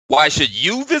Why should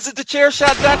you visit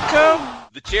thechairshot.com?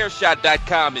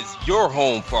 Thechairshot.com is your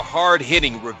home for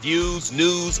hard-hitting reviews,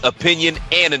 news, opinion,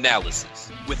 and analysis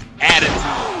with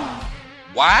attitude.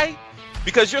 Why?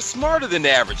 Because you're smarter than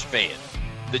the average fan.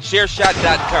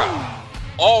 Thechairshot.com.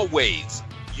 Always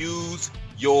use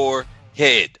your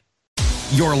head.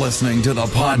 You're listening to the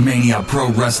PodMania Pro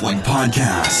Wrestling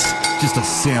Podcast. Just a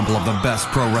sample of the best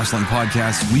pro wrestling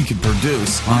podcasts we could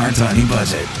produce on our tiny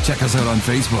budget. Check us out on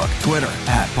Facebook, Twitter,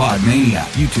 @PodMania,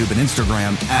 YouTube and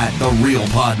Instagram,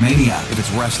 @TheRealPodMania. If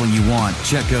it's wrestling you want,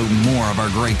 check out more of our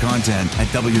great content at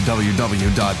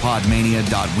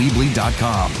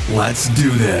www.podmania.weebly.com. Let's do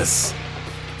this.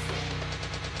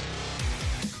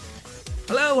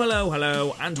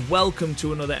 Hello, and welcome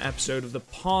to another episode of the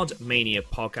PodMania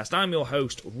podcast. I'm your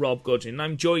host, Rob Goodwin, and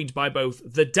I'm joined by both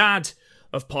the dad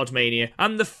of PodMania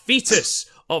and the fetus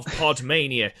of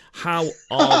PodMania. How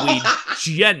are we,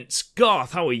 gents?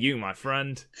 Garth, how are you, my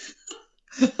friend?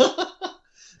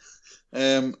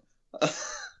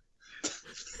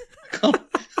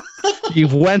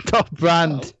 You've went off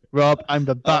brand, Rob. I'm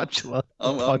the bachelor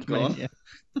of PodMania.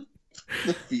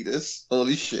 The fetus.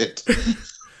 Holy shit.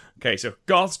 Okay, so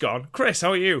Garth's gone. Chris,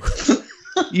 how are you?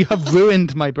 You have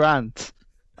ruined my brand.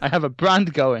 I have a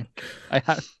brand going. I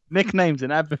have nicknames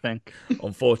and everything.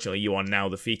 Unfortunately, you are now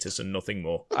the fetus and nothing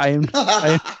more. I am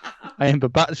the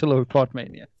bachelor of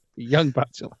PodMania. The young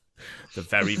bachelor. The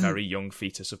very, very young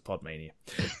fetus of PodMania.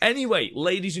 Anyway,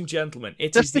 ladies and gentlemen,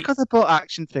 because I bought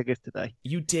action figures today.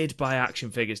 You did buy action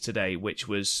figures today, which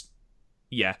was...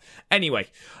 Yeah. Anyway,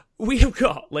 we have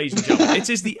got, ladies and gentlemen, it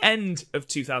is the end of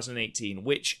 2018,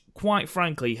 which, quite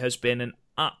frankly, has been an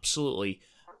absolutely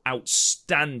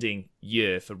outstanding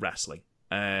year for wrestling.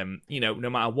 No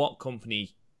matter what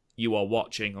company you are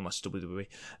watching, unless WWE,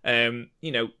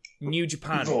 New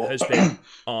Japan has been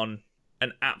on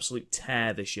an absolute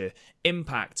tear this year.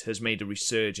 Impact has made a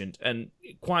resurgence, and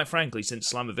quite frankly,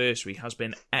 since Slammiversary has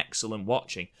been excellent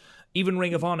watching. Even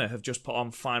Ring of Honor have just put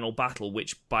on Final Battle,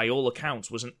 which by all accounts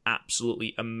was an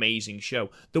absolutely amazing show.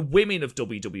 The women of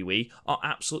WWE are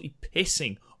absolutely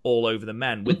pissing all over the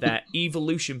men with their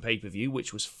Evolution pay-per-view,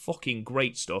 which was fucking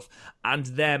great stuff, and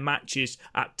their matches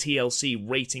at TLC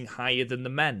rating higher than the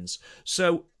men's.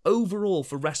 So overall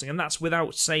for wrestling, and that's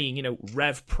without saying,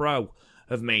 Rev Pro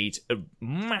have made a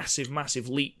massive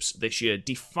leaps this year.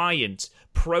 Defiant,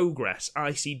 Progress,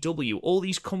 ICW, all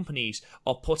these companies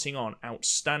are putting on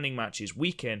outstanding matches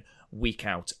week in, week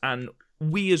out. And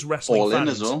we as wrestling fans... All in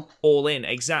as well. All in,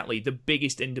 exactly. The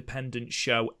biggest independent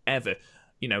show ever.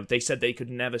 They said they could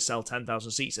never sell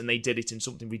 10,000 seats, and they did it in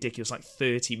something ridiculous like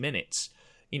 30 minutes.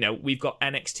 We've got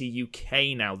NXT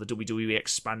UK now, the WWE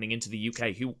expanding into the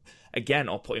UK, who, again,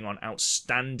 are putting on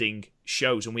outstanding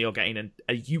shows, and we are getting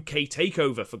a UK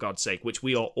takeover, for God's sake, which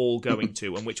we are all going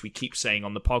to, and which we keep saying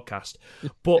on the podcast.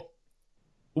 But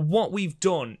what we've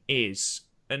done is,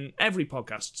 and every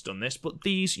podcast's done this, but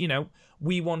these,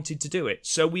 we wanted to do it.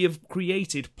 So we have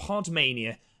created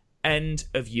PodMania End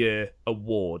of Year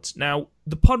Awards. Now,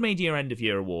 the PodMania End of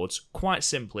Year Awards, quite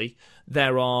simply,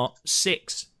 there are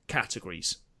 6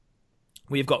 categories.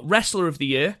 We've got Wrestler of the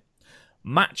Year,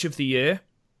 Match of the Year,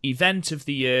 Event of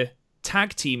the Year,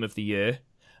 Tag Team of the Year,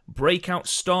 Breakout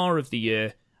Star of the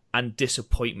Year, and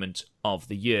Disappointment of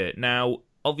the Year. Now,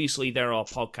 obviously, there are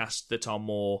podcasts that are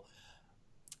more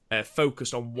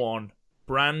focused on one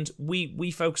brand.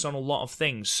 We focus on a lot of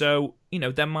things. So,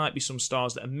 there might be some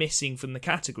stars that are missing from the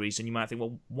categories, and you might think,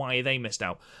 well, why are they missed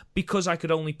out? Because I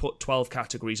could only put 12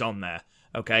 categories on there,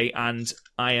 okay? And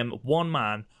I am one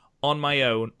man on my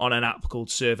own on an app called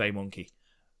SurveyMonkey.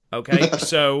 Okay?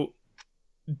 So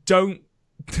don't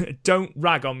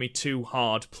rag on me too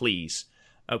hard, please.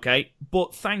 Okay?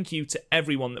 But thank you to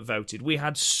everyone that voted. We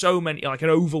had so many, like an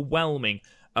overwhelming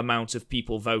amount of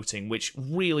people voting, which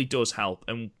really does help,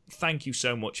 and thank you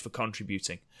so much for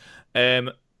contributing.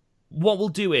 What we'll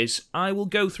do is I will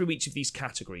go through each of these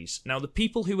categories. Now, the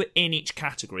people who are in each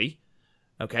category,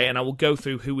 okay, and I will go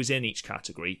through who was in each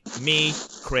category. Me,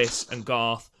 Chris, and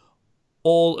Garth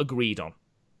all agreed on.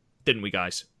 Didn't we,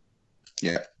 guys?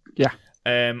 Yeah.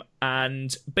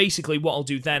 And basically what I'll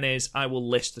do then is I will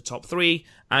list the top 3,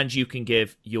 and you can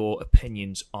give your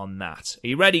opinions on that. Are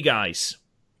you ready, guys?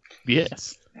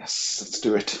 Yes. Yes, let's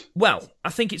do it. Well,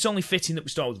 I think it's only fitting that we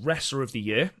start with Wrestler of the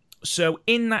Year. So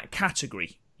in that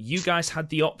category, you guys had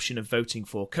the option of voting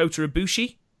for Kota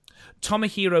Ibushi,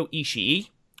 Tomohiro Ishii,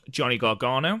 Johnny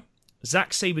Gargano,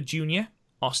 Zack Sabre Jr.,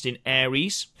 Austin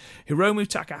Aries, Hiromu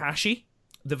Takahashi,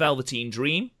 The Velveteen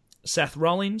Dream, Seth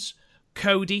Rollins,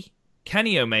 Cody,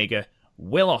 Kenny Omega,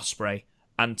 Will Ospreay,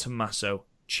 and Tommaso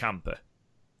Ciampa.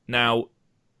 Now,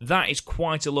 that is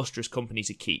quite illustrious company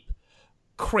to keep.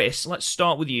 Chris, let's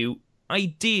start with you.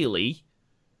 Ideally,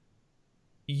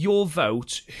 your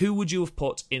vote, who would you have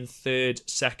put in third,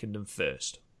 second, and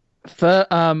first? Third,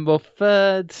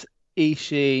 third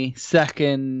Ishii,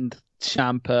 second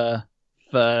Ciampa,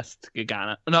 first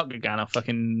Gargano. Not Gargano,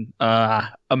 fucking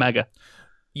Omega.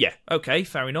 Yeah, okay,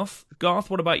 fair enough. Garth,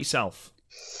 what about yourself?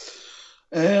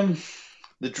 The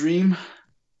Dream,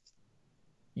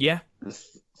 Yeah? the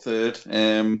third.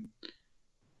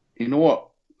 You know what?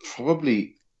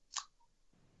 Probably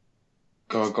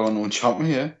Gargano and Ciampa,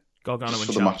 yeah. Gargano Just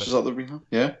and for the Ciampa. matches that they've been had,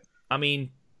 yeah. I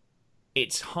mean,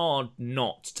 it's hard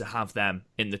not to have them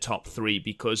in the top three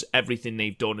because everything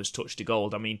they've done has touched to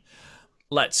gold. I mean,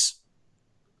 let's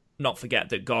not forget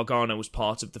that Gargano was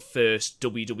part of the first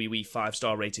WWE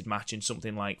 5-star rated match in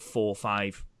something like 4,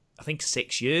 5, I think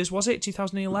 6 years, was it?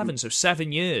 2011, so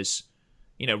 7 years,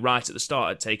 right at the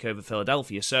start at TakeOver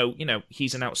Philadelphia. So,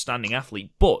 he's an outstanding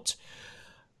athlete, but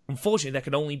unfortunately there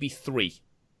can only be 3.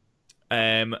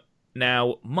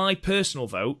 Now, my personal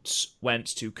votes went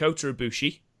to Kota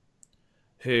Ibushi,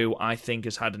 who I think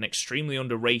has had an extremely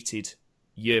underrated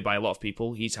year by a lot of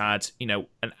people. He's had, an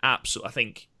absolute, I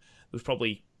think there was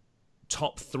probably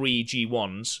top 3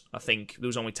 G1s. I think there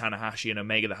was only Tanahashi and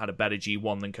Omega that had a better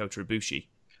G1 than Kota Ibushi.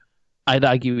 I'd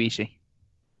argue Ishii.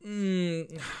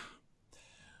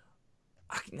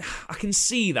 I can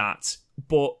see that,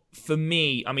 but for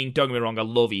me, I mean, don't get me wrong, I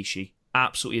love Ishii.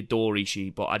 Absolutely adore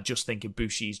Ishii, but I just think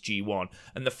Ibushi's G1,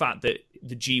 and the fact that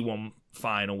the G1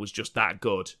 final was just that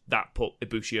good, that put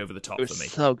Ibushi over the top It for me.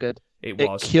 was so good. It It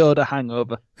was. cured a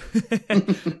hangover.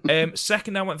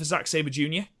 Second, I went for Zack Sabre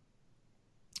Jr.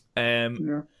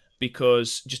 Yeah.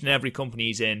 Because just in every company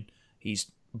he's in, he's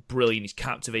brilliant, he's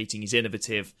captivating, he's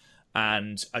innovative,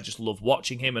 and I just love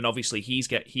watching him. And obviously, he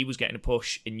was getting a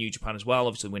push in New Japan as well,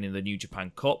 obviously winning the New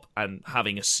Japan Cup and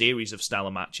having a series of stellar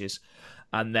matches.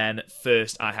 And then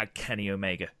first, I had Kenny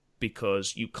Omega,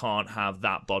 because you can't have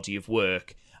that body of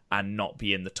work and not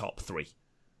be in the top 3.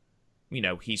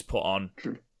 He's put on,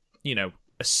 a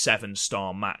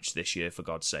 7-star match this year, for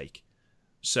God's sake.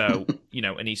 So,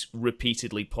 and he's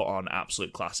repeatedly put on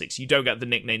absolute classics. You don't get the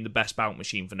nickname the best bout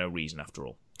machine for no reason, after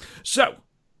all. So,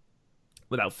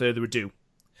 without further ado,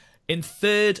 in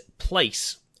third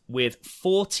place, with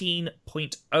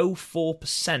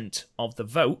 14.04% of the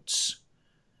votes,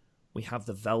 we have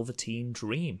the Velveteen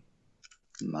Dream.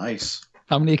 Nice.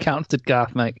 How many accounts did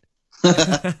Garth make?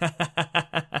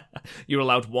 You're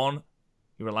allowed one.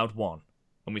 You're allowed one.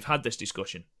 And we've had this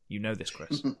discussion. You know this,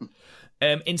 Chris.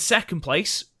 In second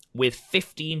place, with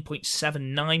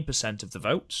 15.79% of the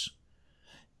votes,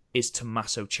 is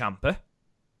Tommaso Ciampa.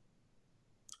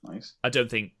 Nice. I don't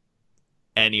think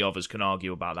any of us can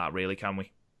argue about that, really, can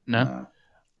we? No.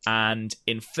 And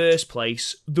in first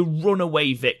place, the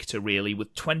runaway victor, really,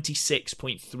 with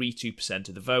 26.32%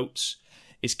 of the votes,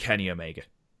 is Kenny Omega.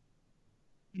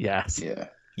 Yes. Yeah.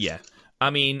 Yeah.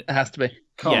 I mean, It has to be.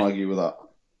 Can't argue with that.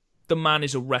 the man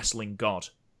is a wrestling god.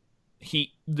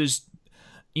 There's,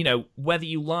 whether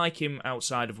you like him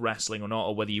outside of wrestling or not,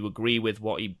 or whether you agree with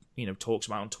what he, talks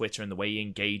about on Twitter and the way he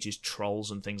engages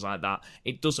trolls and things like that,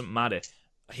 it doesn't matter.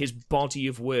 His body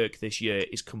of work this year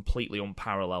is completely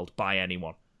unparalleled by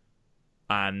anyone.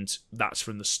 And that's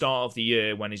from the start of the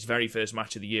year, when his very first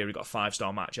match of the year, he got a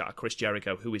 5-star match out of Chris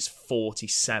Jericho, who is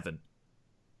 47.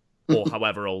 Or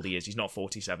however old he is. He's not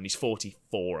 47, he's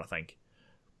 44, I think.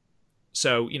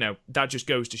 So, that just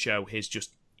goes to show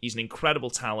he's an incredible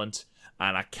talent,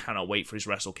 and I cannot wait for his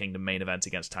Wrestle Kingdom main event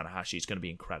against Tanahashi. It's going to be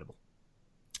incredible.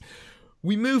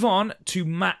 We move on to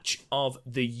Match of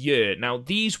the Year. Now,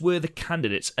 these were the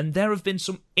candidates, and there have been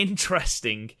some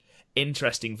interesting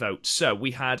votes. So,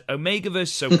 we had Omega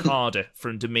versus Okada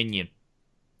from Dominion,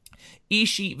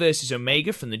 Ishii versus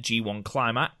Omega from the G1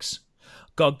 Climax,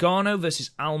 Gargano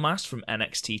versus Almas from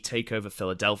NXT TakeOver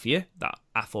Philadelphia, that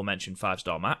aforementioned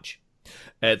 5-star match,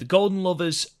 the Golden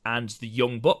Lovers and the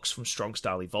Young Bucks from Strong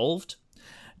Style Evolved,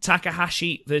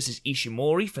 Takahashi versus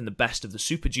Ishimori from the Best of the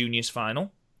Super Juniors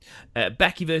final,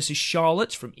 Becky versus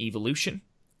Charlotte from Evolution,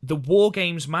 the War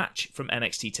Games match from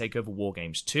NXT TakeOver War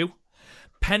Games 2,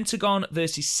 Pentagon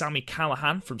versus Sami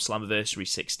Callihan from Slammiversary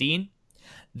 16,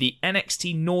 the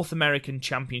NXT North American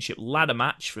Championship ladder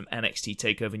match from NXT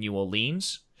TakeOver New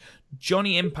Orleans,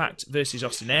 Johnny Impact versus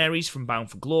Austin Aries from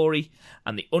Bound for Glory,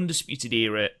 and the Undisputed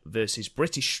Era versus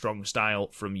British Strong Style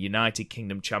from United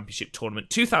Kingdom Championship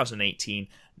Tournament 2018,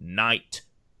 Night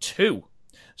 2.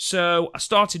 So, I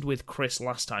started with Chris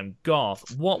last time.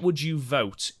 Garth, what would you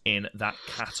vote in that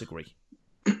category?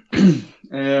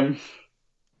 I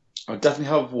definitely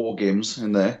have War Games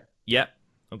in there. Yep,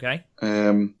 okay.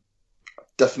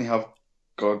 Definitely have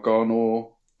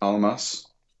Gargano, Almas.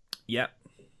 Yep.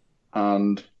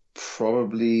 and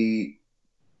probably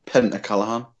Penta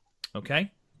Callahan.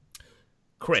 Okay.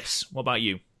 Chris, what about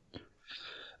you?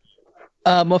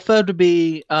 My third would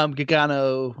be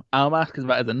Gargano Almas, because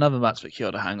that is another match that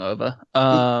cured a hangover.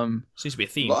 Seems to be a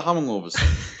theme. A lot of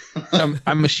hangovers.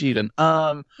 I'm a student.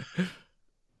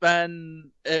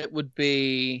 Then it would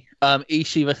be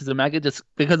Ishii versus Omega, just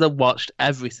because I watched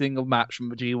every single match from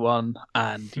the G1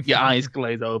 and your eyes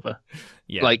glaze over.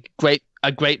 Yeah. Like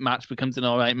a great match becomes an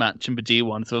alright match in the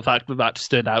G1. So the fact that that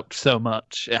stood out so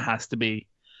much, it has to be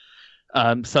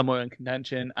somewhere in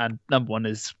contention. And number one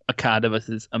is Okada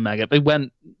versus Omega. They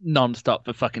went non-stop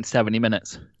for fucking 70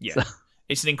 minutes. Yeah. So.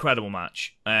 It's an incredible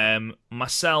match.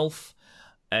 Myself,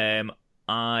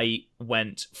 I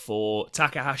went for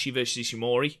Takahashi versus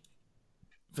Ishimori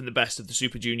from the Best of the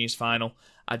Super Juniors final.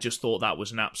 I just thought that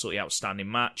was an absolutely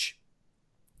outstanding match.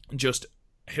 Just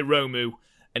Hiromu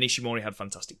and Ishimori had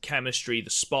fantastic chemistry. The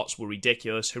spots were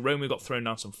ridiculous. Hiromu got thrown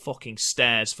down some fucking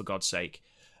stairs, for God's sake.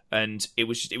 And it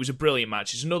was a brilliant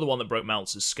match. It's another one that broke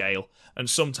Meltzer's scale. And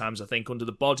sometimes I think under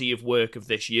the body of work of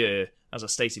this year, as I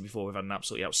stated before, we've had an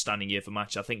absolutely outstanding year for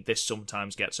matches. I think this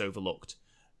sometimes gets overlooked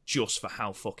just for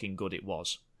how fucking good it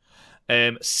was.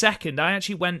 Second, I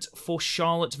actually went for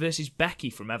Charlotte versus Becky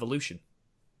from Evolution.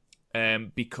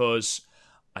 Because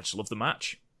I just love the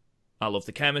match. I love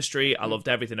the chemistry. I loved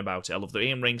everything about it. I loved the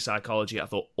in-ring psychology. I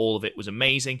thought all of it was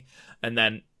amazing. And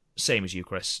then, same as you,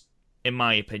 Chris, in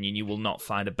my opinion, you will not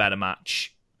find a better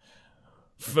match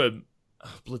for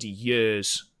bloody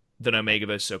years than Omega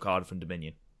versus Okada from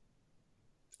Dominion.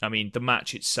 I mean, the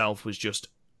match itself was just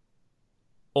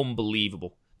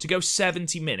unbelievable. To go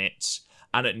 70 minutes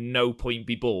and at no point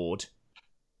be bored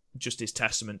just is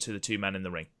testament to the two men in the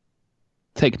ring.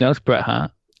 Take notes, Bret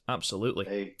Hart. Absolutely.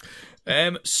 Hey.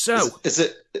 So Is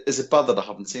it bad that I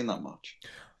haven't seen that match?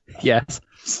 Yes.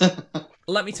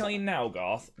 let me tell you now,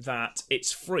 Garth, that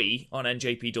it's free on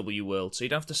NJPW World, so you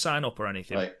don't have to sign up or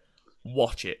anything. Right.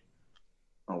 Watch it.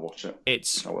 I'll watch it.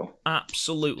 It's I will.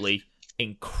 absolutely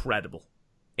incredible.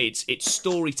 It's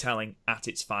storytelling at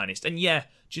its finest. And yeah,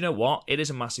 do you know what? It is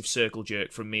a massive circle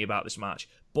jerk from me about this match,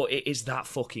 but it is that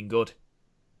fucking good.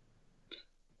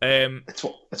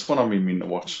 It's one I've been meaning to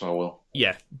watch, so I will.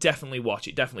 Yeah, definitely watch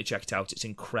it. Definitely check it out. It's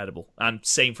incredible. And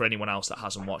same for anyone else that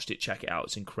hasn't watched it. Check it out.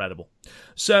 It's incredible.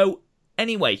 So,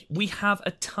 anyway, we have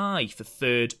a tie for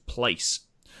third place.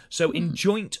 So, in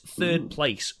joint third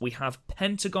place, we have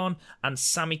Pentagon and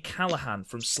Sami Callihan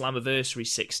from Slammiversary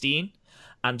 16,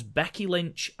 and Becky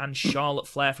Lynch and Charlotte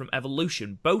Flair from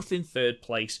Evolution, both in third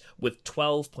place with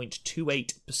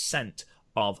 12.28%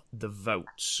 of the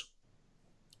votes.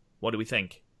 What do we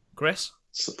think? Chris?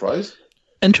 Surprise?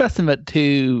 Interesting that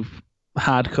two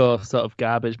hardcore sort of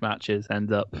garbage matches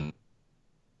end up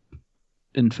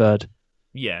in third.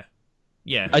 Yeah.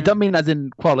 Yeah. I don't mean as in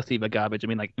quality of a garbage. I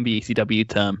mean like in the ECW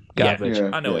term, garbage.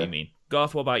 Yeah, I know what you mean.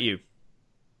 Garth, what about you?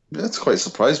 Yeah, it's quite a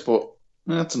surprise, but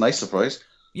it's a nice surprise.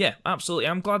 Yeah, absolutely.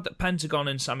 I'm glad that Pentagon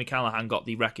and Sami Callihan got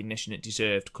the recognition it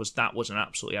deserved, because that was an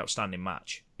absolutely outstanding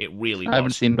match. It really was. I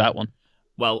haven't seen that one.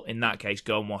 Well, in that case,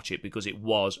 go and watch it, because it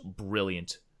was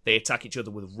brilliant. They attack each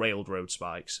other with railroad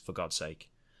spikes, for God's sake.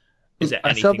 Is there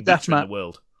anything better in the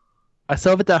world? I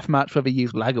saw the death match where they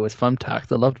used Lego as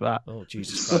thumbtacks. I loved that. Oh,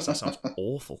 Jesus Christ, that sounds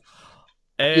awful.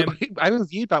 I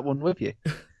reviewed that one with you.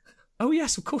 Oh,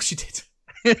 yes, of course you did.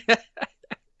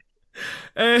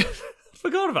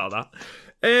 Forgot about that.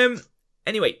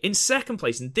 Anyway, in second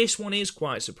place, and this one is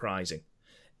quite surprising,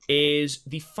 is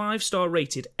the 5-star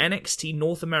rated NXT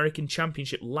North American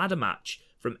Championship ladder match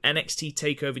from NXT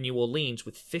TakeOver New Orleans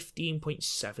with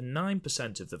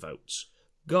 15.79% of the votes.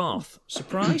 Garth,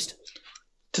 surprised?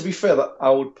 To be fair, that I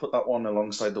would put that one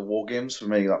alongside the War Games for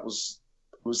me. It was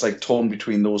like torn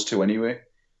between those two anyway.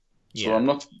 So Yeah. I'm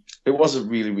not. It was a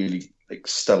really, really like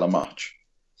stellar match,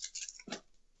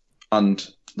 and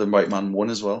the right man won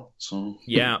as well. So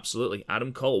Yeah, absolutely.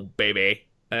 Adam Cole, baby.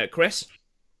 Chris?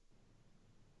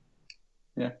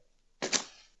 yeah,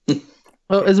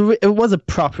 Well, it was a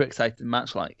proper exciting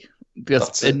match, like because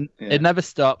That's it, yeah. it never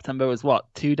stopped, and there was what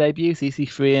 2 debuts,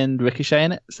 EC3 and Ricochet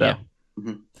in it. So Yeah.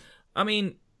 I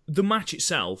mean, the match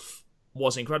itself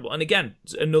was incredible. And again,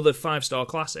 another 5-star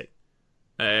classic.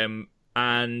 And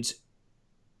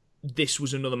this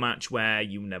was another match where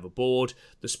you were never bored.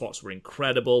 The spots were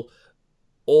incredible.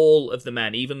 All of the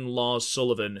men, even Lars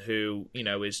Sullivan, who,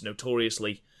 is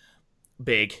notoriously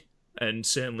big and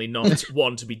certainly not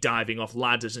one to be diving off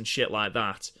ladders and shit like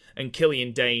that. And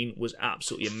Killian Dane was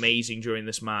absolutely amazing during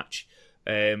this match.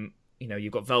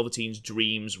 You've got Velveteen's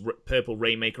Dreams, Purple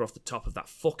Rainmaker off the top of that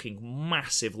fucking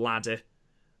massive ladder.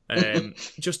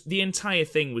 Just the entire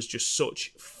thing was just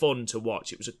such fun to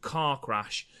watch. It was a car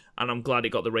crash, and I'm glad it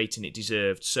got the rating it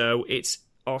deserved. So it's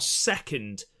our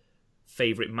second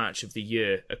favourite match of the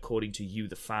year, according to you,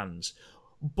 the fans.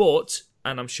 But,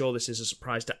 and I'm sure this is a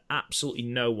surprise to absolutely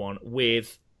no one,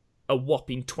 with a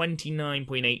whopping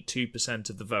 29.82%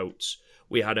 of the votes,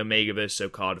 we had Omega vs.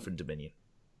 Okada from Dominion.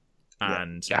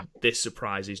 And this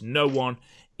surprises no one.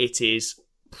 It is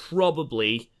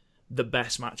probably the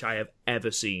best match I have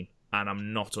ever seen, and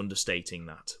I'm not understating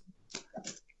that.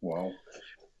 Wow.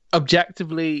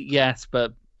 Objectively, yes,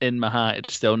 but in my heart,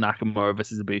 it's still Nakamura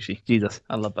versus Ibushi. Jesus,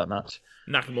 I love that match.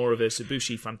 Nakamura versus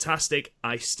Ibushi, fantastic.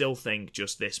 I still think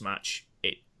just this match,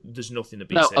 there's nothing to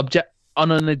beat it. On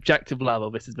an objective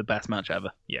level, this is the best match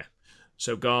ever. Yeah.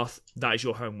 So, Garth, that is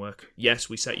your homework. Yes,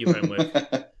 we set your homework.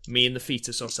 Me and the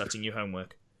fetus are setting your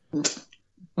homework.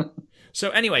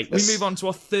 So, anyway, we move on to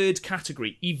our third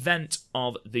category, Event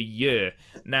of the Year.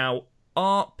 Now,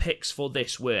 our picks for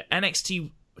this were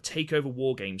NXT TakeOver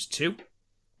War Games 2,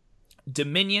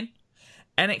 Dominion,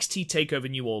 NXT TakeOver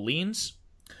New Orleans,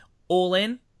 All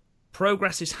In,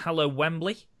 Progress's Hello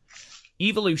Wembley,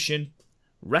 Evolution,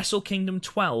 Wrestle Kingdom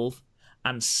 12,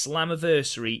 and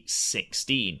Slammiversary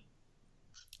 16.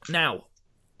 Now,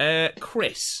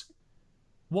 Chris,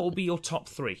 what will be your top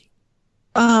three?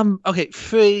 Okay,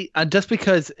 three, and just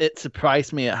because it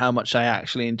surprised me at how much I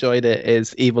actually enjoyed it,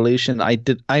 is Evolution. I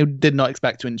did not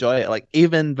expect to enjoy it. Like,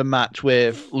 even the match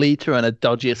with Lita and a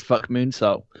dodgy as fuck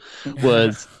moonsault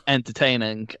was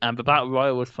entertaining, and the Battle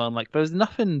Royal was fun. Like, there was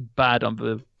nothing bad on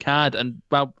the card, and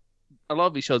well, a lot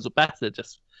of these shows were better.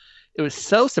 Just, it was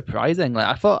so surprising. Like,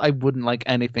 I thought I wouldn't like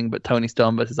anything but Toni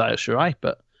Storm versus Io Shirai,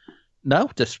 but no,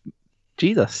 just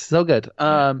Jesus, so good.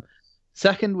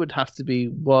 Second would have to be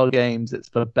War Games. It's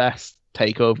the best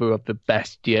takeover of the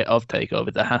best year of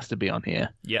takeovers. It has to be on here.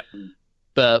 Yep.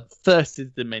 But first is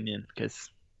Dominion, because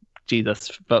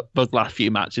Jesus, but those last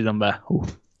few matches on there. Ooh.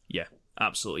 Yeah,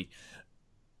 absolutely.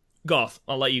 Garth,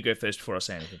 I'll let you go first before I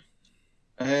say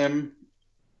anything.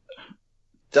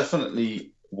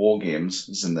 Definitely War Games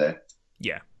is in there.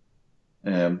 Yeah.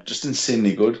 Just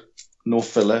insanely good. No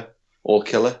filler, all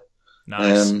killer.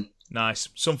 Nice. Nice.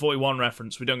 Some 41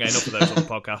 reference. We don't get enough of those on the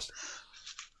podcast.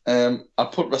 I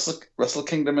put Wrestle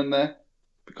Kingdom in there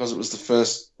because it was the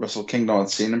first Wrestle Kingdom I'd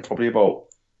seen in probably about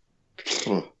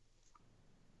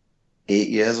 8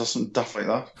 years or something, stuff like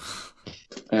that.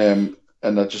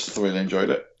 And I just thoroughly enjoyed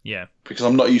it. Yeah. Because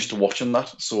I'm not used to watching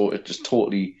that, so it just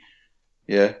totally,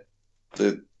 the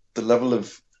level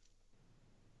of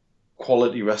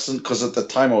quality wrestling, because at the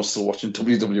time I was still watching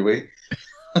WWE,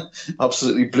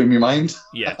 absolutely blew my mind.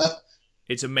 Yeah.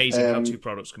 It's amazing how two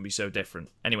products can be so different.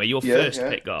 Anyway, your first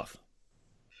pick, Garth.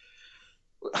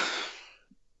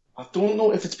 I don't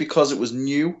know if it's because it was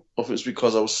new or if it's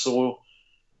because I was so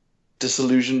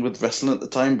disillusioned with wrestling at the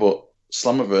time, but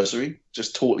Slammiversary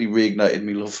just totally reignited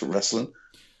my love for wrestling.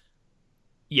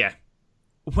 Yeah.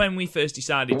 When we first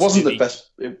decided it wasn't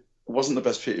the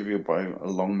best pay-per-view by a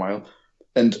long mile.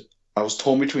 And I was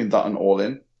torn between that and All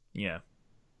In. Yeah.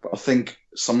 But I think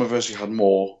Slammiversary had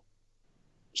more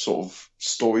sort of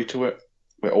story to it,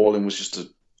 where All In was just a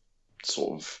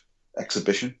sort of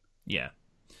exhibition. Yeah.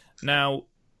 Now,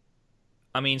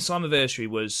 I mean, Slammiversary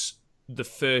was the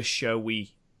first show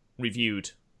we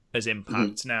reviewed as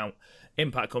Impact. Mm-hmm. Now,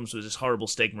 Impact comes with this horrible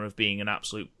stigma of being an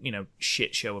absolute,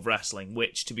 shit show of wrestling,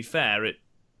 which, to be fair, at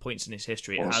points in its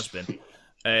history, it has been.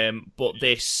 But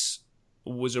this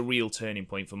was a real turning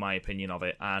point for my opinion of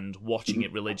it, and watching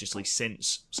it religiously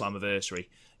since Slammiversary,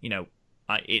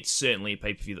 it's certainly a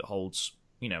pay-per-view that holds,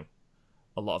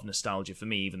 a lot of nostalgia for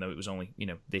me, even though it was only,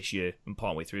 this year and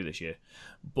partway through this year.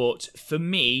 But for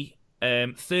me,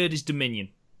 third is Dominion.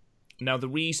 Now, the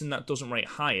reason that doesn't rate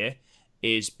higher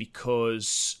is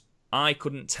because I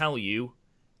couldn't tell you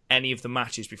any of the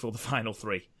matches before the final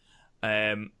three.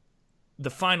 The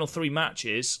final three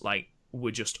matches,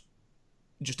 were just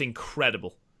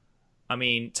incredible. I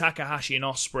mean, Takahashi and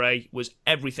Ospreay was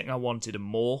everything I wanted and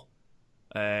more.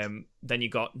 Then you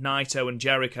got Naito and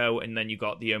Jericho, and then you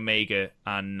got the Omega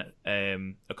and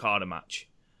Okada match.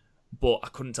 But I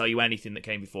couldn't tell you anything that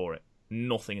came before it.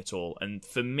 Nothing at all. And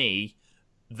for me,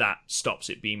 that stops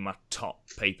it being my top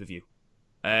pay-per-view.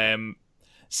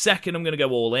 Second, I'm going to go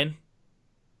All In.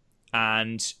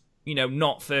 And,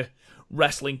 not for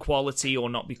wrestling quality or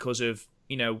not because of,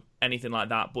 anything like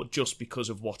that, but just because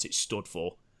of what it stood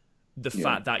for. The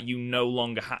fact that you no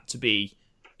longer had to be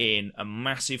in a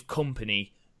massive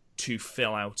company to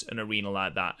fill out an arena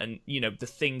like that. And, the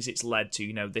things it's led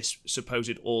to, this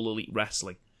supposed all elite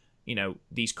wrestling,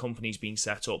 these companies being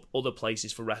set up, other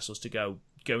places for wrestlers to go,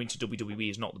 going to WWE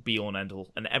is not the be-all and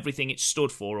end-all, and everything it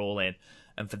stood for, All In.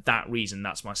 And for that reason,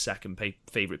 that's my second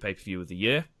favourite pay-per-view of the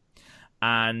year.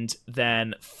 And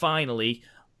then, finally,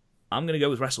 I'm going to go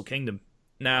with Wrestle Kingdom.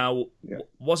 Now,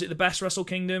 was it the best Wrestle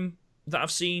Kingdom that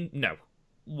I've seen? No.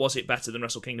 Was it better than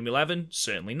Wrestle Kingdom 11?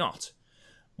 Certainly not.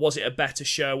 Was it a better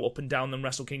show up and down than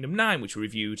Wrestle Kingdom 9, which we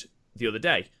reviewed the other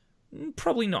day?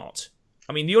 Probably not.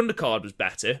 I mean, the undercard was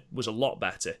better, was a lot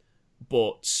better,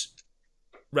 but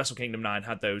Wrestle Kingdom 9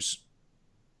 had those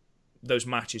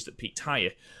matches that peaked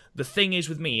higher. The thing is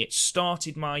with me, it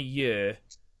started my year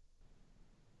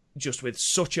just with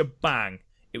such a bang.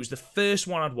 It was the first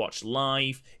one I'd watched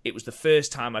live. It was the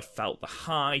first time I'd felt the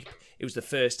hype. It was the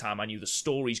first time I knew the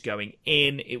stories going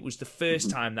in. It was the first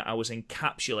time that I was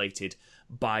encapsulated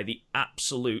by the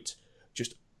absolute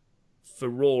just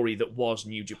furore that was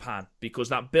New Japan. Because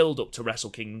that build-up to Wrestle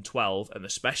Kingdom 12, and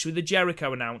especially the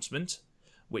Jericho announcement,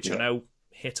 which I know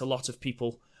hit a lot of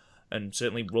people and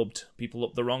certainly rubbed people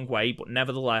up the wrong way, but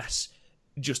nevertheless,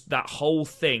 just that whole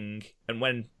thing, and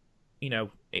when,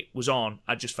 it was on,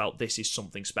 I just felt this is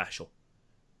something special.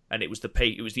 And it was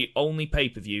the only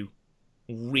pay-per-view,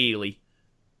 really,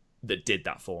 that did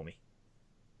that for me.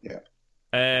 Yeah.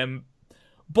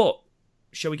 But,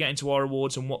 shall we get into our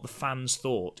awards and what the fans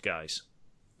thought, guys?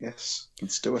 Yes,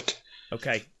 let's do it.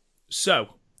 Okay,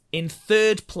 so, in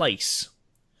third place,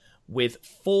 with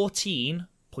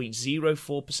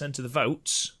 14.04% of the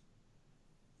votes,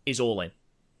 is All In.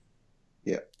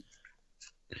 Yeah.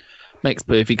 Makes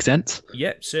perfect sense.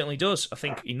 Yeah, certainly does. I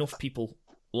think enough people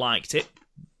liked it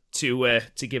to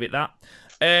give it that.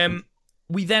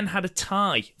 We then had a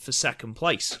tie for second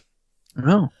place.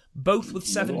 Oh. Both with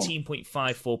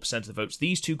 17.54% of the votes.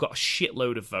 These two got a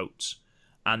shitload of votes.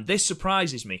 And this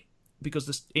surprises me,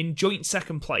 because in joint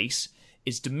second place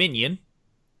is Dominion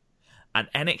and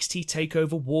NXT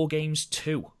TakeOver War Games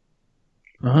 2.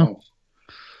 Oh.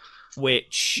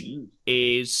 Which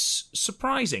is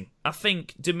surprising. I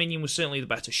think Dominion was certainly the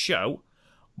better show,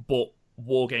 but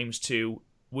War Games 2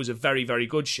 was a very, very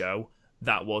good show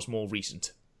that was more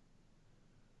recent.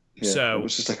 Yeah, so it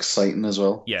was just exciting as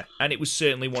well. Yeah, and it was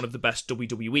certainly one of the best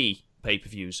WWE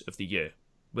pay-per-views of the year,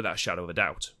 without a shadow of a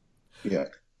doubt. Yeah.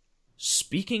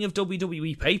 Speaking of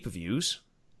WWE pay-per-views,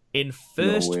 in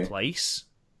first place,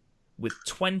 with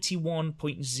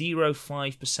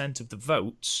 21.05% of the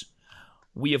votes,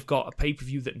 we have got a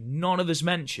pay-per-view that none of us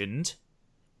mentioned,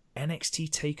 NXT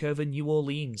TakeOver New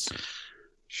Orleans.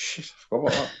 Shit, I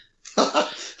forgot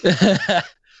about that.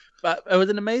 But it was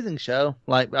an amazing show.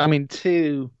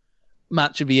 2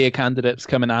 match of the year candidates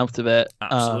coming out of it.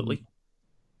 Absolutely.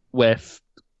 With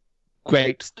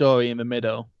great story in the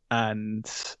middle. And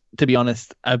to be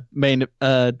honest, a main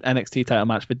NXT title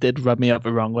match, but did rub me up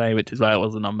the wrong way, which is why it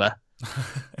wasn't on there.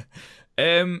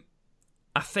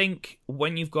 I think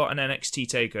when you've got an NXT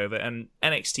takeover, and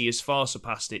NXT has far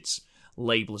surpassed its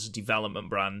label as a development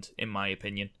brand, in my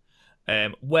opinion,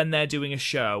 when they're doing a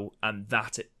show and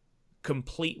that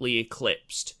completely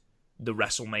eclipsed the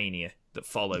WrestleMania that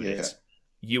followed it,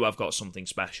 you have got something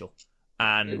special.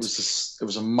 And it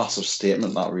was a massive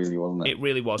statement, that really, wasn't it? It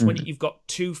really was. When you've got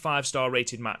 2 5-star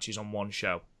rated matches on one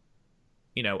show,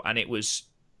 and it was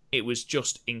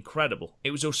just incredible. It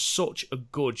was such a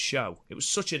good show. It was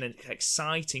such an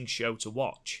exciting show to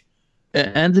watch.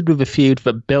 It ended with a feud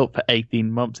that built for 18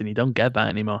 months, and you don't get that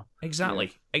anymore.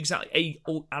 Exactly.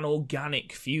 An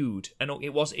organic feud. And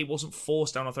it wasn't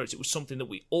forced down our throats. It was something that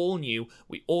we all knew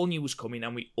was coming,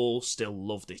 and we all still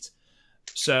loved it.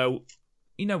 So,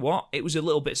 you know what? It was a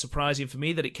little bit surprising for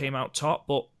me that it came out top,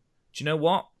 but do you know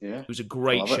what? Yeah. It was a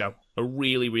great show. A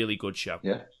really, really good show.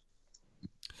 Yeah.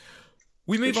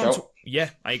 We move on to...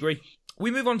 Yeah, I agree.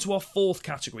 We move on to our fourth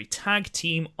category, Tag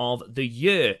Team of the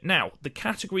Year. Now, the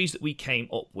categories that we came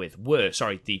up with were...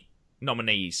 the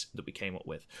nominees that we came up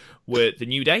with were The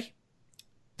New Day,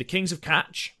 The Kings of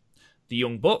Catch, The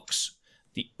Young Bucks,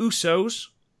 The Usos,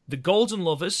 The Golden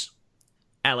Lovers,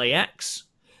 LAX,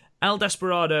 El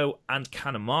Desperado and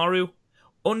Kanemaru,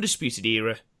 Undisputed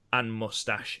Era, and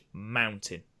Mustache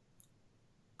Mountain.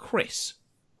 Chris.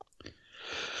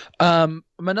 My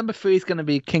number 3 is going to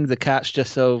be Kings of Catch,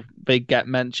 just so they get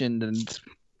mentioned and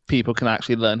people can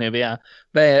actually learn who they are.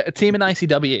 They're a team in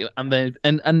ICW,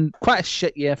 and quite a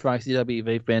shit year for ICW.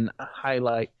 They've been a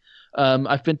highlight.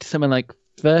 I've been to something like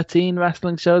 13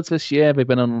 wrestling shows this year. They've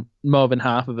been on more than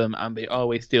half of them, and they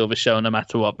always steal the show no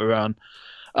matter what they're on.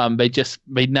 They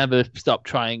never stop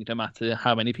trying, no matter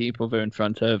how many people they're in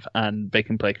front of, and they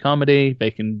can play comedy,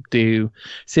 they can do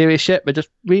serious shit. They're just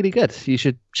really good. You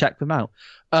should check them out.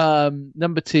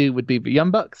 Number 2 would be the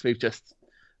Young Bucks. They've just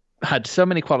had so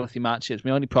many quality matches.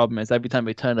 My only problem is every time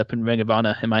we turn up in Ring of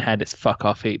Honor, in my head it's fuck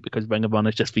off heat because Ring of Honor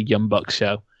is just the Young Bucks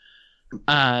show.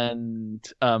 And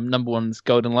number one's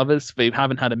Golden Lovers. We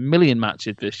haven't had a million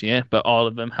matches this year, but all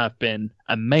of them have been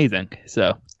amazing.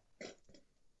 So,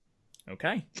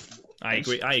 okay, I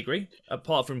agree.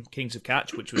 Apart from Kings of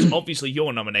Catch, which was obviously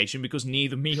your nomination because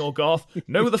neither me or Garth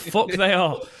know who the fuck they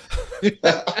are.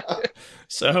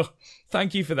 So,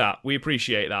 thank you for that. We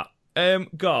appreciate that.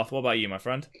 Garth, what about you, my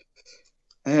friend?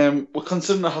 Well,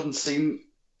 considering I hadn't seen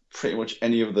pretty much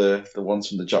any of the ones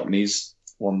from the Japanese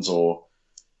ones or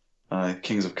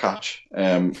Kings of Catch,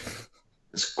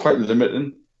 it's quite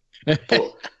limiting.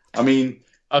 But I mean,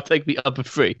 I'll take the upper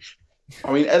three.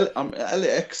 I mean,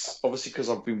 LAX obviously because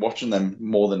I've been watching them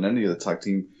more than any other tag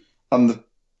team, and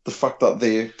the fact that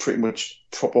they pretty much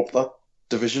prop up that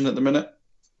division at the minute.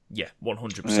 Yeah,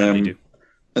 100% they do.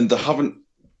 And they haven't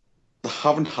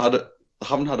had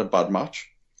a bad match.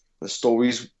 The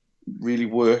stories really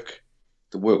work.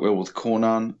 They work well with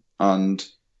Conan, and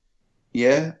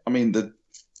yeah, I mean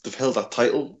they've held that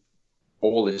title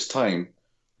all this time,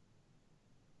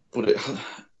 but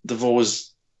they've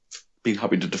always been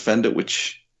happy to defend it,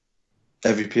 which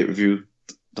every pay-per-view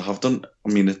they have done. I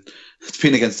mean, it's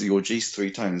been against the OGs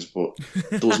 3 times, but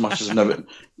those matches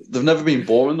they've never been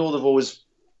boring though. They've always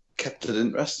kept it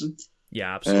interesting.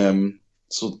 Yeah, absolutely.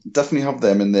 So definitely have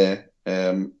them in there.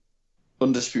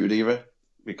 Undisputed Era,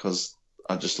 because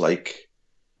I just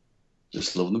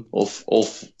love them. All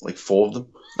like 4 of them.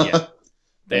 Yeah,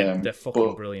 they're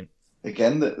fucking brilliant.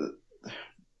 Again,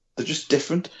 they're just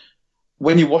different.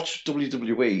 When you watch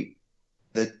WWE,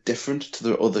 they're different to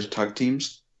their other tag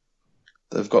teams.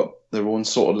 They've got their own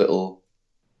sort of little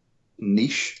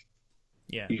niche.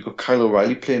 Yeah, you've got Kyle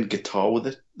O'Reilly playing guitar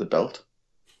with the belt,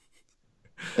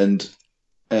 and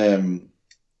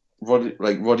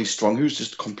Roddy Strong, who's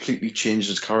just completely changed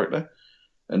his character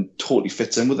and totally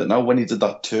fits in with it now. When he did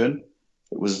that turn,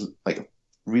 it was like a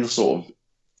real sort of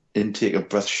intake of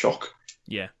breath shock.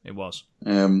 Yeah, it was.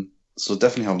 So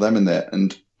definitely have them in there.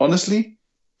 And honestly,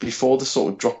 before they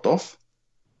sort of dropped off,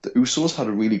 the Usos had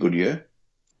a really good year.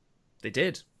 They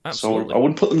did, absolutely. So I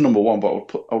wouldn't put them number 1, but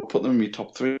I would put them in my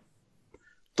top 3.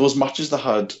 Those matches they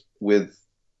had with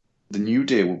the New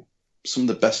Day were some of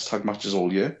the best tag matches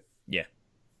all year. Yeah,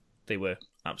 they were,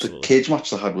 absolutely. The cage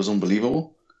match they had was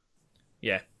unbelievable.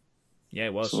 Yeah,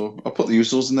 it was. So I put the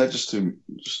Usos in there just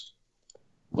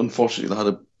unfortunately they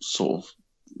had a sort of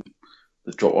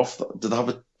the drop off. Did they have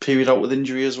a period out with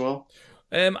injury as well?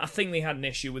 I think they had an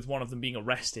issue with one of them being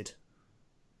arrested.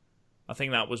 I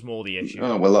think that was more the issue.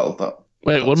 Oh well,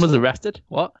 Wait, one was arrested?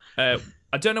 What? I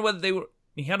don't know whether they were.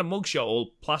 He had a mugshot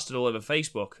all plastered all over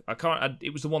Facebook.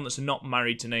 It was the one that's not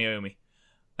married to Naomi.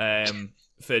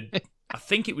 For I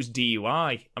think it was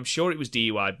DUI. I'm sure it was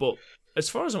DUI, but as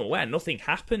far as I'm aware, nothing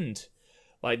happened.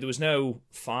 Like there was no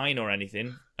fine or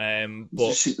anything. But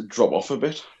you see the drop off a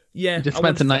bit. Yeah, He just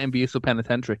spent a night in Bucel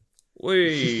Penitentiary.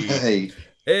 Hey.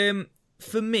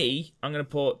 For me, I'm going to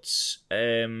put.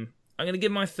 I'm going to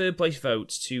give my third place vote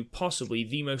to possibly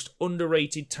the most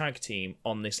underrated tag team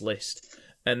on this list,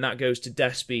 and that goes to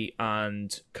Despy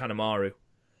and Kanemaru,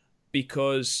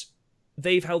 because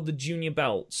they've held the junior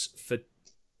belts for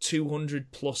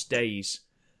 200 plus days,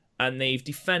 and they've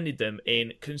defended them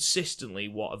in consistently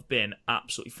what have been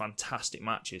absolutely fantastic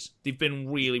matches. They've been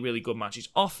really, really good matches.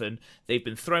 Often, they've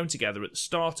been thrown together at the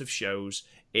start of shows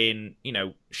in,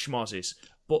 schmozzes,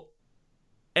 but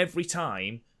every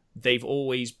time, they've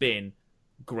always been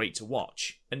great to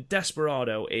watch. And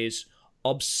Desperado is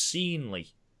obscenely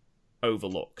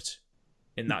overlooked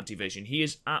in that division. He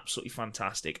is absolutely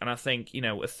fantastic. And I think,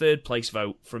 a third place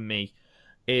vote from me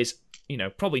is,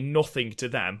 probably nothing to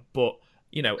them, but,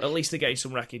 at least they're getting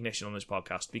some recognition on this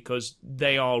podcast because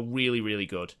they are really, really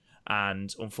good.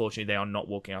 And unfortunately, they are not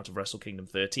walking out of Wrestle Kingdom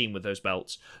 13 with those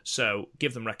belts. So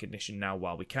give them recognition now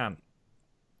while we can.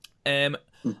 I'm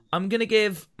going to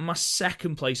give my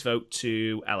second place vote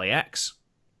to LAX.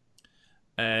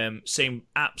 Same,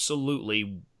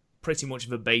 absolutely, pretty much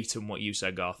verbatim what you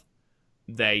said, Garth.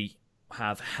 They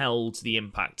have held the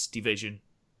Impact division,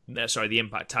 the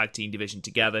Impact Tag Team division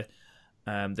together.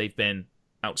 They've been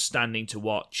outstanding to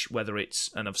watch, whether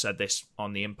it's, and I've said this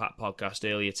on the Impact podcast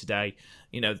earlier today,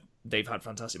 they've had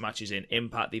fantastic matches in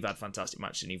Impact, they've had fantastic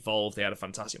matches in Evolve, they had a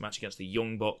fantastic match against the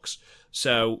Young Bucks.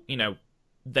 So,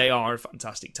 they are a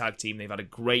fantastic tag team. They've had a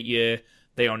great year.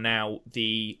 They are now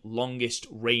the longest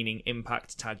reigning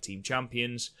Impact Tag Team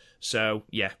Champions. So,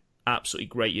 yeah, absolutely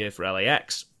great year for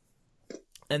LAX.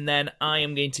 And then I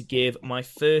am going to give my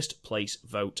first place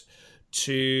vote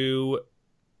to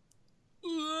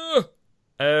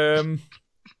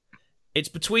It's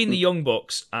between the Young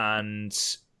Bucks and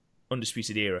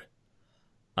Undisputed Era.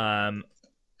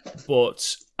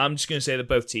 But I'm just going to say that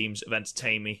both teams have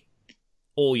entertained me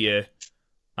all year.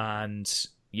 And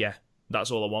yeah,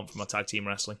 that's all I want from my tag team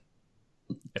wrestling,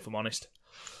 if I'm honest.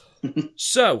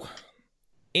 So,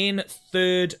 in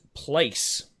third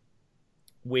place,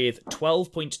 with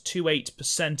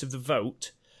 12.28% of the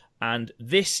vote, and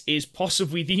this is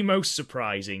possibly the most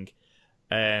surprising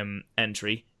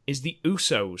entry, is the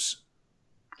Usos.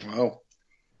 Wow.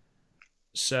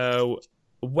 So,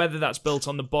 whether that's built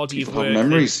on the body People of work... have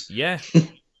memories.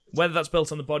 Whether that's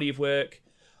built on the body of work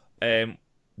that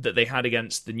they had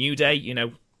against the New Day,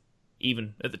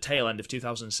 even at the tail end of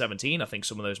 2017, I think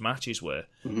some of those matches were.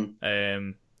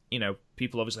 Mm-hmm.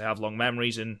 People obviously have long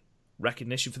memories and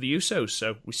recognition for the Usos,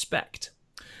 so respect.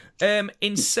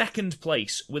 In second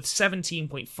place, with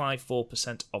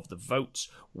 17.54% of the votes,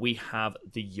 we have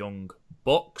the Young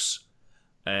Bucks.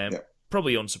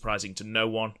 Probably unsurprising to no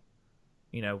one.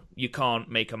 You can't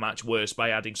make a match worse by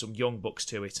adding some Young Bucks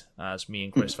to it, as me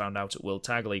and Chris found out at World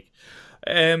Tag League.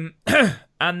 And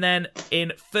then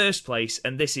in first place,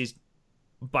 and this is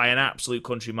by an absolute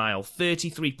country mile,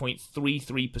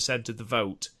 33.33% of the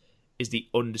vote is the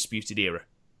Undisputed Era.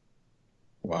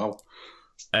 Wow.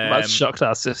 That shocked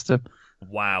our system.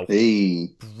 Wow. Hey.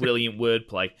 Brilliant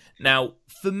wordplay. Now,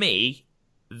 for me,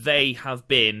 they have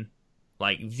been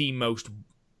like the most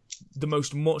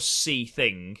must-see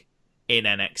thing in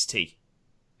NXT.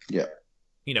 Yeah.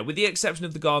 With the exception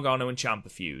of the Gargano and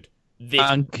Ciampa feud.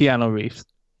 And Keanu Reeves.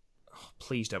 Oh,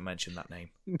 please don't mention that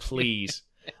name. Please.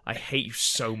 I hate you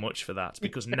so much for that,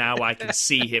 because now I can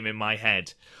see him in my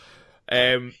head.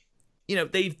 They've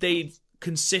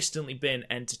consistently been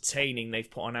entertaining. They've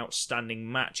put on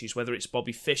outstanding matches, whether it's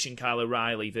Bobby Fish and Kyle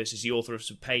O'Reilly versus the Authors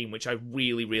of Pain, which I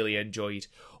really, really enjoyed,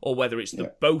 or whether it's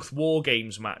the both War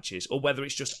Games matches, or whether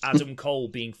it's just Adam Cole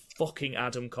being fucking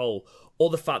Adam Cole, or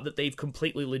the fact that they've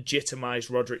completely legitimized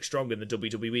Roderick Strong in the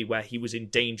WWE, where he was in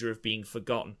danger of being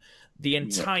forgotten. The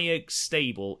entire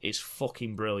stable is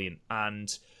fucking brilliant,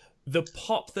 and the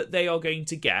pop that they are going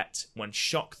to get when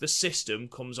Shock the System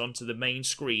comes onto the main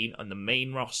screen and the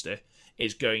main roster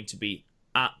is going to be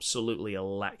absolutely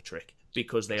electric,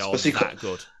 because they are that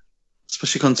good.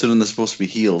 Especially considering they're supposed to be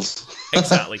heels.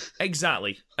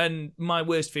 Exactly. And my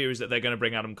worst fear is that they're going to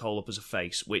bring Adam Cole up as a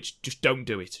face, which just don't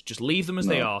do it. Just leave them as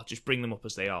they are. Just bring them up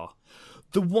as they are.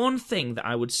 The one thing that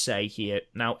I would say here,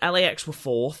 now LAX were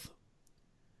fourth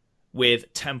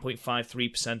with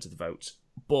 10.53% of the votes,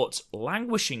 but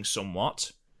languishing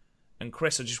somewhat, and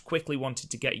Chris, I just quickly wanted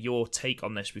to get your take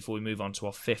on this before we move on to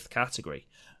our fifth category,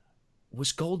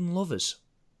 was Golden Lovers.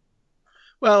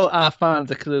 Well, our fans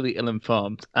are clearly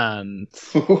ill-informed, and...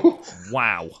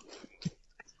 Wow.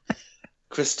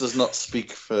 Chris does not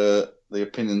speak for the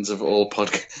opinions of all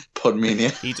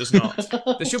PodMania. He does not.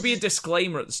 There should be a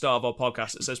disclaimer at the start of our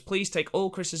podcast that says, please take all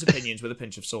Chris's opinions with a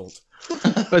pinch of salt.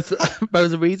 But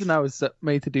there's a reason I was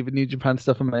made to do the New Japan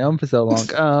stuff on my own for so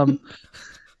long.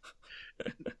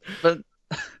 But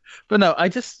no, I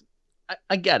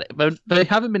get it, but they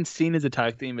haven't been seen as a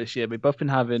tag team this year. We've both been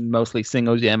having mostly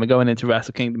singles, and we're going into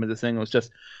Wrestle Kingdom as a singles. Just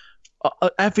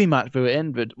every match we were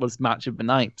in was match of the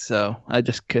night, so I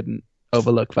just couldn't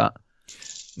overlook that.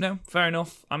 No, fair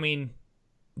enough. I mean,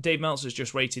 Dave Meltzer's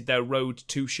just rated their Road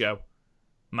 2 show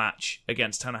match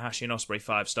against Tanahashi and Ospreay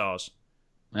 5 stars.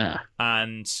 Yeah.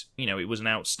 And, it was an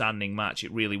outstanding match.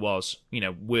 It really was,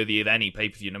 worthy of any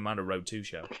pay-per-view, no matter Road 2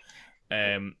 show.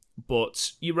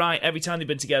 But you're right, every time they've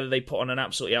been together, they put on an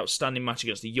absolutely outstanding match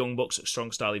against the Young Bucks at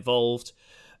Strong Style Evolved.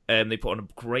 They put on a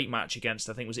great match against,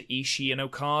 I think, was it Ishii and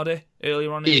Okada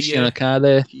earlier on in the year? Ishii and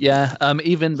Okada, yeah.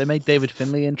 Even they made David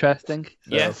Finlay interesting.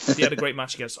 So. Yeah, they had a great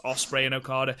match against Ospreay and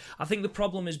Okada. I think the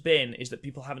problem is that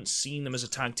people haven't seen them as a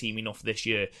tag team enough this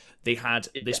year. They had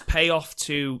this payoff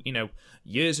to,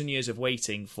 years and years of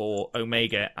waiting for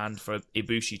Omega and for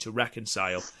Ibushi to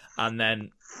reconcile. And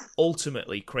then,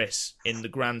 ultimately, Chris, in the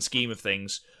grand scheme of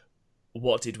things,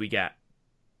 what did we get?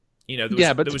 There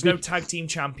was no tag team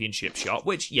championship shot,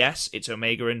 which, yes, it's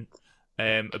Omega and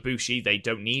Ibushi. They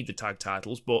don't need the tag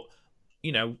titles, but,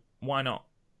 why not?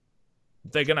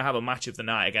 They're going to have a match of the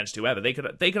night against whoever. They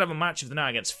could have a match of the night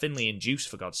against Finlay and Juice,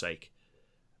 for God's sake.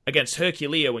 Against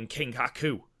Herculeo and King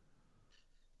Haku.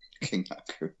 King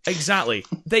Haku. Exactly.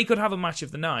 They could have a match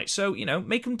of the night. So,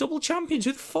 make them double champions.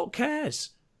 Who the fuck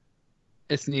cares?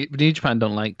 It's New Japan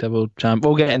don't like double champ.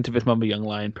 We'll get into this one with Young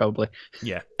Lion, probably.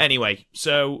 Yeah. Anyway,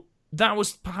 so that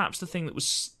was perhaps the thing that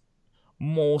was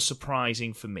more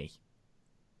surprising for me.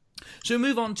 So we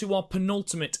move on to our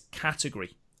penultimate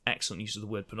category, Excellent use of the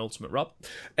word penultimate, Rob.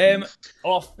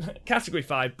 Off category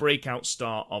 5, breakout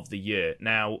star of the year.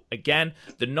 Now, again,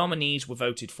 the nominees were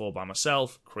voted for by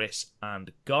myself, Chris,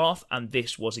 and Garth, and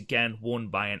this was again won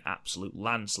by an absolute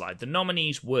landslide. The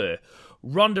nominees were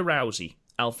Ronda Rousey,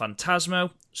 El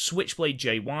Phantasmo, Switchblade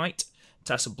Jay White,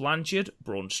 Tessa Blanchard,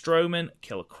 Braun Strowman,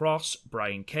 Killer Cross,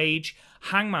 Brian Cage,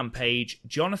 Hangman Page,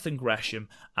 Jonathan Gresham,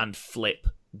 and Flip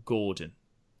Gordon.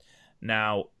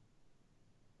 Now,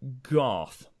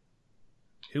 Garth,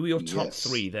 who are your top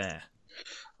 3 there?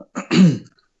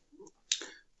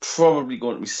 Probably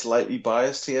going to be slightly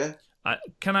biased here.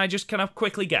 Can I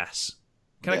quickly guess?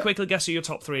 Can I quickly guess who your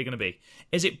top 3 are going to be?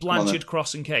 Is it Blanchard,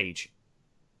 Cross, and Cage?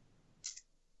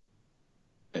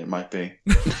 It might be.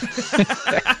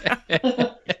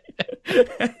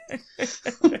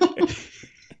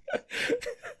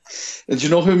 And do you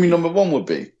know who my number 1 would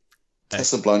be?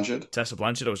 Tessa Blanchard. Tessa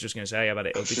Blanchard, I was just going to say, I bet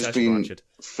it would be She's Tessa been Blanchard.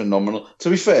 Phenomenal. To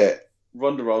be fair,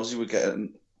 Ronda Rousey would get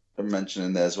a mention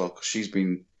in there as well, because she's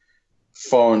been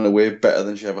far and away better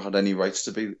than she ever had any rights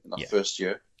to be in that first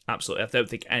year. Absolutely. I don't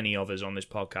think any of us on this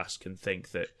podcast can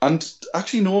think that. And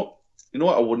actually, you know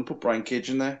what? I wouldn't put Brian Cage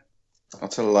in there. I'll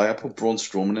tell a lie. I put Braun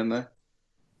Strowman in there.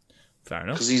 Fair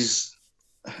enough. Because he's,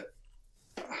 I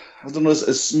don't know,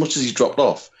 as much as he's dropped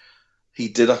off, he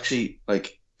did actually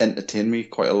entertain me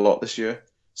quite a lot this year,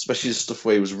 especially the stuff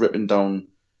where he was ripping down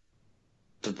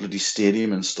the bloody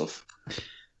stadium and stuff,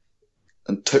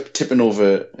 and tipping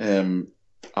over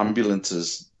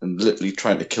ambulances and literally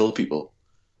trying to kill people.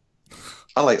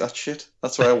 I like that shit.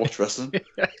 That's why I watch wrestling.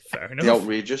 Fair enough. The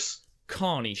outrageous,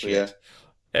 carny shit.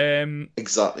 Yeah.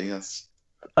 Exactly. Yes.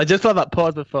 I just love that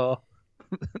pause before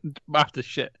after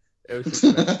shit. It was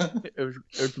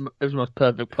the most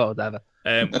perfect pause ever.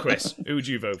 Chris, who would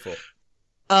you vote for?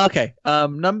 Okay,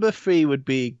 number 3 would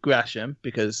be Gresham,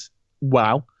 because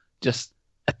wow, just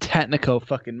a technical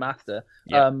fucking master.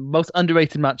 Yeah. Most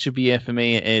underrated match of the year for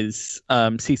me is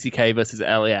CCK versus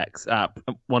LAX at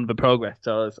one of the Progress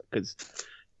tours, because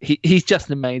he's just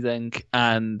amazing,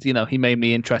 and he made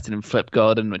me interested in Flip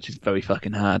Gordon, which is very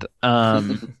fucking hard.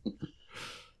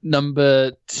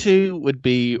 Number 2 would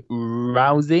be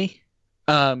Rousey.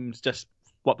 Just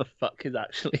what the fuck is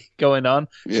actually going on?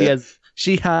 Yeah.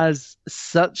 She has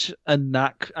such a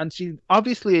knack, and she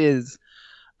obviously is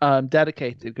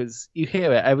dedicated, because you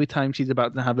hear it every time she's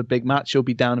about to have a big match. She'll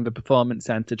be down in the performance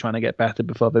center trying to get better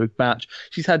before the big match.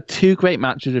 She's had 2 great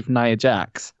matches with Nia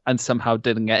Jax and somehow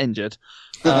didn't get injured.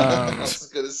 I was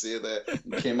going to say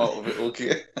that. Came out of it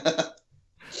okay.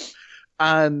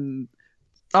 And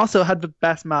also had the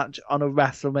best match on a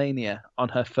WrestleMania on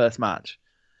her first match.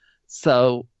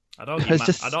 So I'd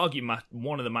argue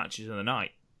one of the matches of the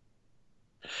night.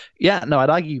 Yeah, no, I'd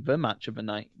argue the match of the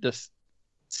night. Just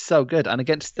so good. And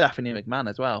against Stephanie McMahon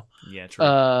as well. Yeah, true.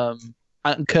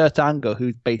 And Kurt Angle,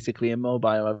 who's basically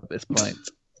immobile at this point.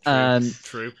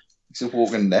 True. It's a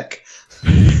walking neck.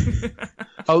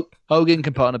 Hogan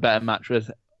can put on a better match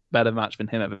than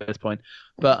him at this point.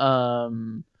 But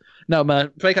no,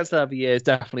 man, breakout star of the year is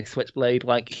definitely Switchblade.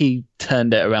 He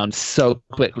turned it around so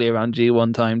quickly around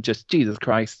G1 time. Just Jesus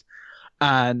Christ.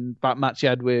 And that match he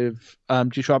had with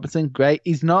Juice Robinson, great.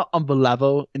 He's not on the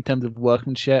level in terms of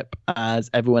workmanship as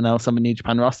everyone else on the New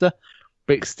Japan roster,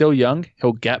 but he's still young.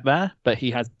 He'll get there, but he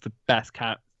has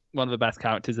one of the best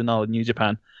characters in all of New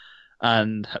Japan,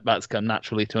 and that's come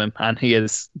naturally to him. And he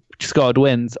has scored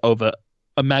wins over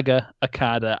Omega,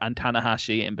 Okada, and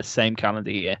Tanahashi in the same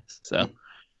calendar year. So,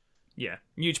 yeah,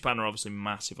 New Japan are obviously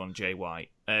massive on Jay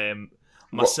White.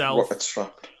 Myself, rocket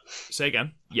strapped. Say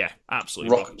again. Yeah,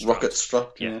 absolutely. Rocket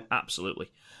strapped. Yeah, absolutely.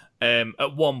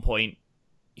 At one point,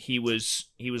 he was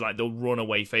like the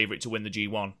runaway favourite to win the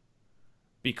G1,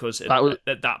 because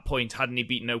at that point, hadn't he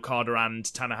beaten Okada and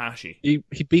Tanahashi?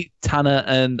 He beat Tana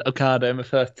and Okada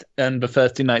in the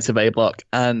first 2 nights of A Block,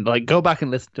 and go back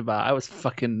and listen to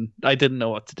that. I didn't know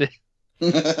what to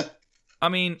do. I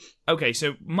mean, okay,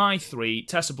 so my 3,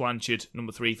 Tessa Blanchard,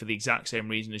 number 3, for the exact same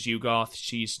reason as you, Garth.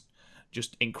 She's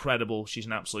just incredible. She's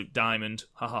an absolute diamond.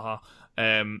 Ha ha ha.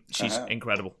 She's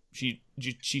incredible. She's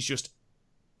just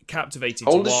captivating.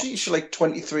 How old is she? She's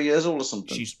 23 years old or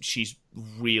something. She's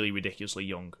really ridiculously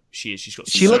young. She is. She's got.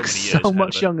 She looks many years so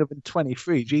much younger than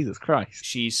 23. Jesus Christ.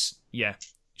 She's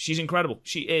incredible.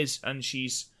 She is, and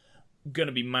she's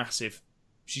gonna be massive.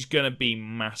 She's gonna be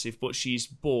massive. But she's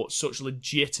brought such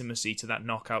legitimacy to that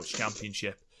Knockouts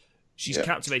Championship. She's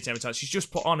captivating every time. She's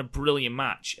just put on a brilliant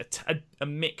match, a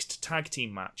mixed tag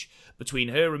team match between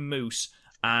her and Moose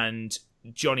and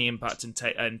Johnny Impact and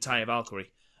Taya Valkyrie.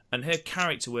 And her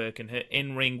character work and her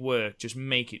in-ring work just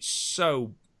make it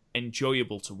so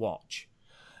enjoyable to watch.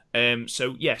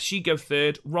 So yeah, she'd go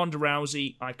third. Ronda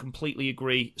Rousey, I completely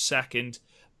agree, second,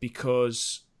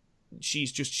 because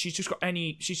she's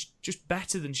just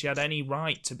better than she had any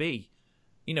right to be.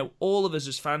 You know, all of us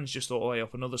as fans just thought, oh,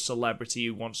 up another celebrity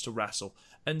who wants to wrestle.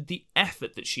 And the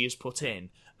effort that she has put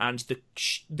in, and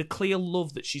the clear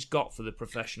love that she's got for the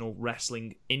professional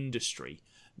wrestling industry,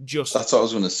 just... That's what I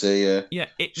was going to say, yeah. Yeah,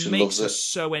 it She makes loves her it.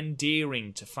 so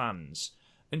endearing to fans.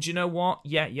 And you know what?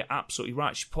 Yeah, you're absolutely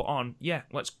right. She put on,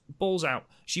 let's balls out.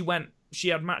 She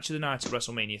had match of the night at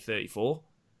WrestleMania 34.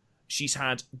 She's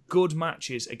had good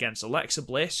matches against Alexa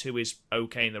Bliss, who is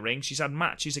okay in the ring. She's had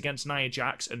matches against Nia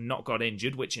Jax and not got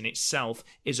injured, which in itself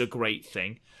is a great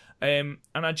thing. And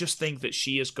I just think that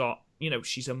she has got,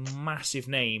 she's a massive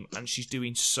name and she's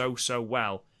doing so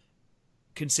well,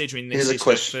 considering this is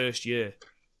her first year.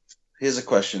 Here's a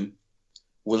question.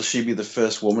 Will she be the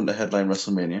first woman to headline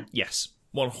WrestleMania? Yes.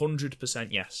 100%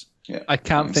 yes. Yeah, I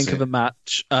can't think of a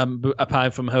match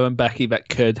apart from her and Becky that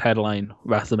could headline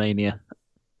WrestleMania.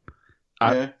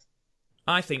 I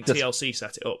think TLC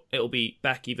set it up. It'll be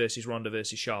Becky versus Ronda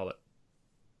versus Charlotte.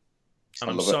 And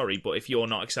I'm sorry, but if you're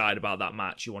not excited about that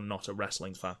match, you are not a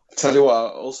wrestling fan. Tell you what, I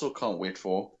also can't wait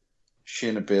for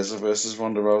Shayna Baszler versus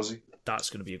Ronda Rousey. That's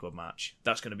going to be a good match.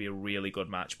 That's going to be a really good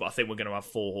match. But I think we're going to have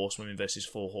 4 horsewomen versus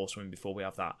 4 horsewomen before we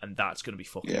have that. And that's going to be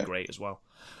fucking great as well.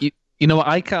 You know what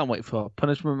I can't wait for?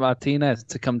 Punishment Martinez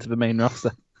to come to the main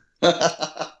roster.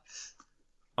 I'm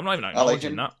not even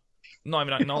acknowledging that. I'm not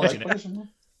even acknowledging it.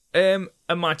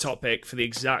 And my top pick, for the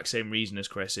exact same reason as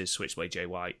Chris, is Switchblade Jay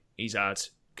White. He's had,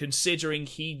 considering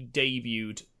he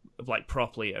debuted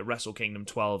properly at Wrestle Kingdom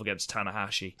 12 against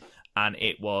Tanahashi, and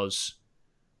it was,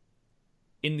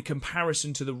 in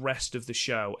comparison to the rest of the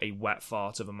show, a wet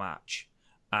fart of a match.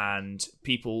 And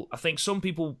I think some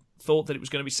people thought that it was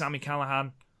going to be Sami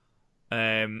Callihan,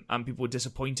 and people were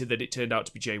disappointed that it turned out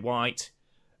to be Jay White,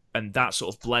 and that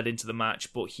sort of bled into the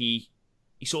match, but he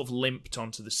sort of limped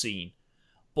onto the scene.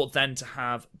 But then to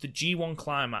have the G1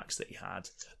 climax that he had,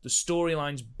 the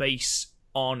storylines based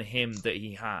on him that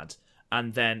he had,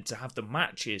 and then to have the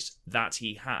matches that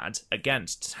he had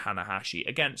against Tanahashi,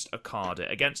 against Okada,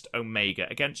 against Omega,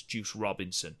 against Juice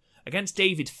Robinson, against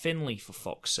David Finlay, for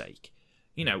fuck's sake.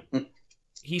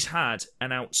 He's had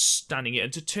an outstanding...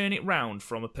 And to turn it round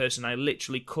from a person I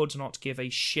literally could not give a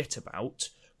shit about,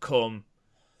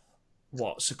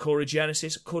 Sakura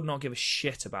Genesis, could not give a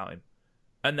shit about him.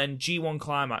 And then G1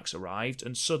 Climax arrived,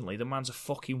 and suddenly the man's a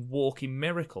fucking walking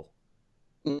miracle.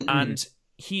 Mm-hmm. And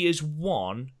he is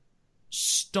one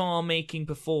star-making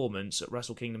performance at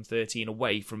Wrestle Kingdom 13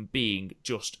 away from being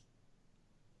just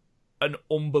an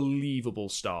unbelievable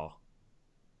star.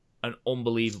 An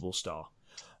unbelievable star.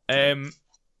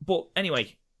 But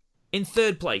anyway, in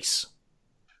third place,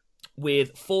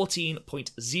 with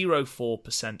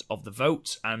 14.04% of the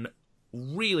votes, and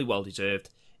really well-deserved,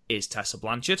 is Tessa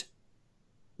Blanchard.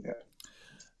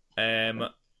 Yeah.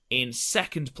 In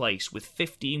second place, with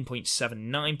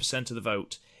 15.79% of the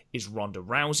vote, is Ronda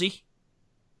Rousey.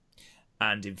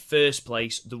 And in first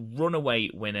place, the runaway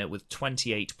winner with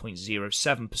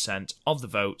 28.07% of the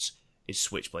votes is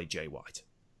Switchblade Jay White.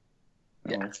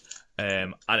 Yeah.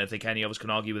 I don't think any of us can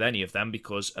argue with any of them,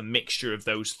 because a mixture of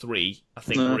those three, I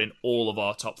think, were in all of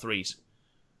our top threes.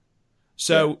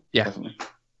 So, definitely.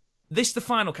 This is the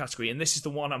final category, and this is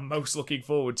the one I'm most looking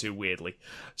forward to, weirdly.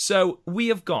 So, we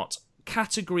have got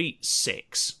Category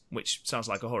 6, which sounds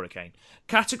like a hurricane.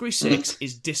 Category 6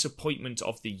 is Disappointment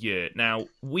of the Year. Now,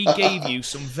 we gave you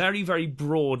some very, very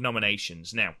broad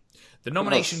nominations. Now, the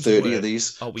nominations 30 were... of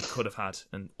these. Oh, we could have had,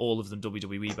 and all of them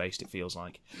WWE-based, it feels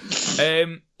like.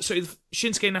 So,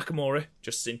 Shinsuke Nakamura,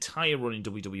 just his entire run in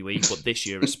WWE, but this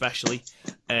year especially.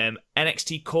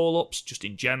 NXT call-ups, just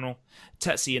in general.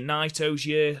 Tetsuya Naito's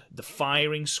year, the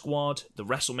Firing Squad, the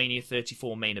WrestleMania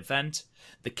 34 main event,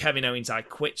 the Kevin Owens I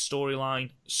Quit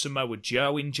storyline, Samoa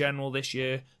Joe in general this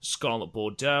year, Scarlett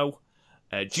Bordeaux,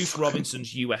 Juice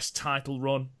Robinson's US title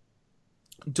run,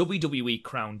 WWE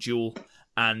Crown Jewel,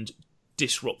 and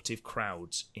disruptive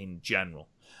crowds in general.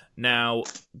 Now,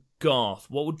 Garth,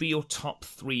 what would be your top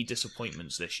 3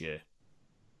 disappointments this year?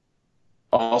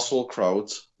 Arsehole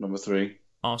crowds, number 3.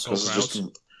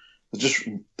 Arsehole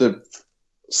crowds? They're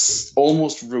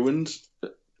almost ruined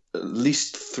at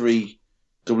least 3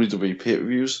 WWE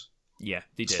pay-per-views. Yeah,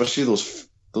 they did. Especially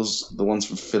the ones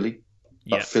from Philly.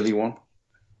 Yeah. That Philly one.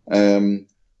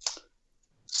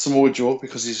 Samoa Joe,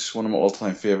 because he's one of my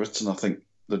all-time favourites, and I think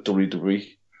the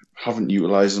WWE haven't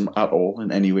utilised him at all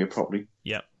in any way properly.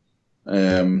 Yeah.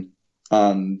 And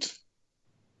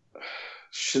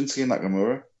Shinsuke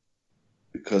Nakamura,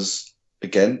 because,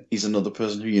 again, he's another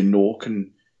person who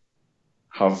can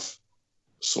have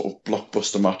sort of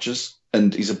blockbuster matches,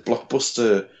 and he's a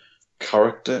blockbuster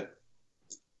character,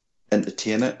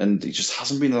 entertainer, and he just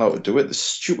hasn't been allowed to do it. The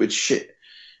stupid shit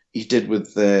he did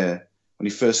with when he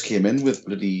first came in with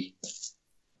bloody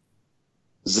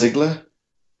Ziggler,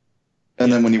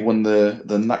 and then when he won the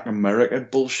Nack America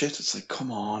bullshit, it's like,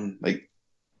 come on, like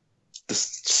the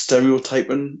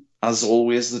stereotyping as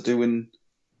always they do in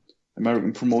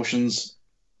American promotions.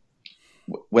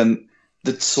 When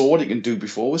they saw what he can do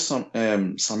before with Sami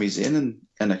Zayn in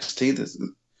NXT,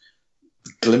 the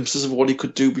glimpses of what he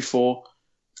could do before.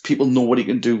 People know what he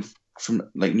can do from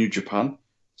like New Japan,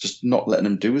 just not letting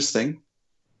him do his thing,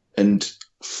 and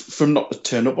from not to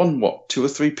turn up on 2 or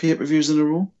 3 pay-per-views in a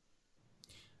row.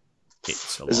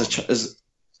 It's a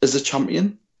as a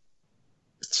champion,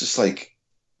 it's just like,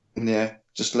 yeah,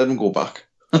 just let him go back.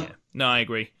 Yeah. No, I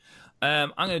agree.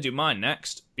 I'm going to do mine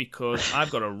next because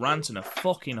I've got a rant and a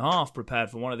fucking half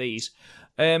prepared for one of these.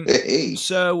 Hey.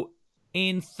 So,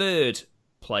 in third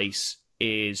place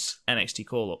is NXT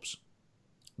call-ups.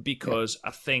 Because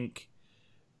I think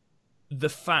the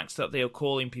fact that they are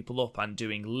calling people up and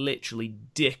doing literally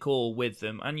dick all with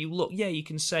them, and you look, yeah, you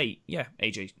can say, yeah,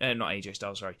 not AJ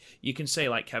Styles, sorry. You can say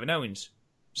like Kevin Owens,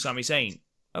 Sami Zayn.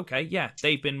 Okay, yeah,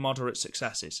 they've been moderate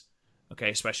successes. Okay,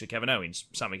 especially Kevin Owens,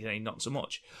 Sami Zayn not so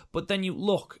much. But then you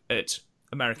look at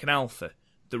American Alpha,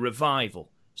 The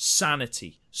Revival,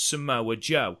 Sanity, Samoa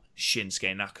Joe,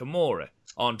 Shinsuke Nakamura,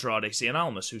 Andrade Cien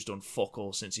Almas, who's done fuck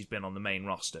all since he's been on the main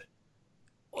roster.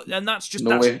 And that's just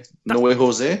No way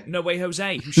Jose. No Way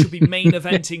Jose, who should be main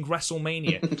eventing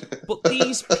WrestleMania. But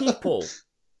these people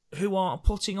who are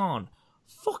putting on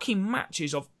fucking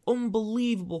matches of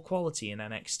unbelievable quality in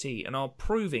NXT and are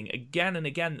proving again and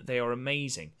again that they are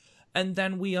amazing. And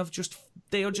then they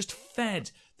are just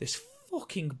fed this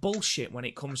fucking bullshit when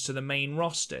it comes to the main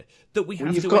roster that we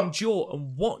have to endure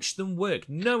and watch them work,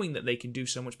 knowing that they can do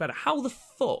so much better. How the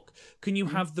fuck can you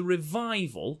have the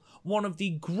Revival, one of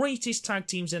the greatest tag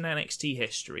teams in NXT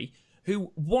history,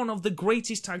 one of the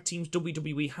greatest tag teams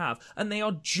WWE have, and they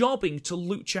are jobbing to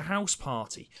Lucha House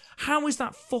Party? How is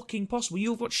that fucking possible?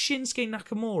 You've got Shinsuke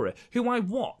Nakamura, who I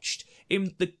watched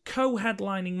in the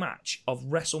co-headlining match of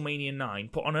WrestleMania 9,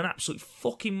 put on an absolute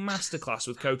fucking masterclass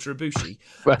with Kota Ibushi.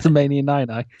 WrestleMania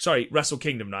 9, Sorry, Wrestle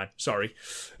Kingdom 9, sorry.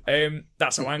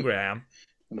 That's how angry I am.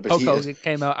 Hulk Hogan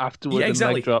came out afterwards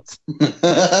and leg dropped. But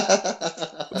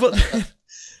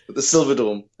the Silver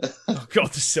Dome. Oh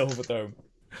god, the Silver Dome.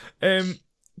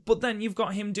 But then you've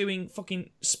got him doing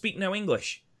fucking Speak No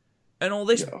English and all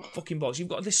this fucking balls. You've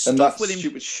got this stuff and that with him,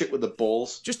 stupid shit with the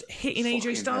balls, just hitting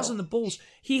AJ Styles hell. in the balls.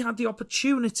 He had the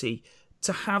opportunity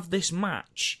to have this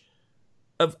match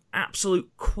of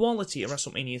absolute quality at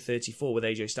WrestleMania 34 with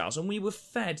AJ Styles, and we were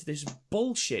fed this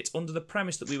bullshit under the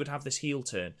premise that we would have this heel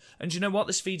turn. And do you know what?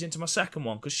 This feeds into my second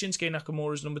one, because Shinsuke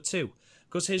Nakamura is number 2.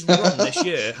 Because his run this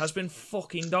year has been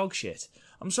fucking dog shit.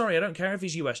 I'm sorry, I don't care if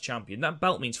he's US champion. That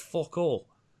belt means fuck all.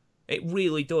 It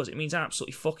really does. It means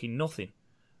absolutely fucking nothing.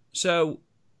 So,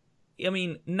 I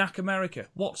mean, Nakamerica,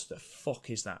 what the fuck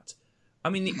is that? I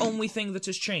mean, the only thing that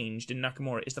has changed in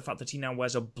Nakamura is the fact that he now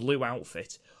wears a blue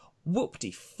outfit.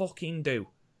 Whoop-de-fucking-do.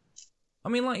 I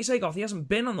mean, like you say, Goth, he hasn't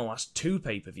been on the last 2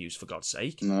 pay-per-views, for God's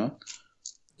sake. No.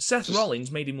 Seth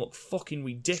Rollins made him look fucking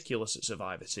ridiculous at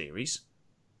Survivor Series.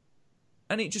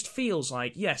 And it just feels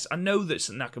like, yes, I know that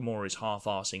Nakamura is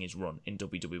half-arsing his run in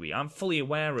WWE. I'm fully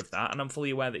aware of that, and I'm fully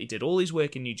aware that he did all his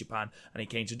work in New Japan, and he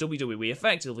came to WWE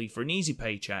effectively for an easy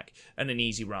paycheck and an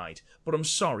easy ride. But I'm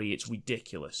sorry, it's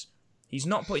ridiculous. He's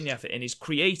not putting the effort in. He's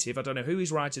creative. I don't know who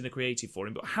he's writing the creative for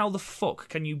him, but how the fuck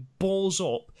can you balls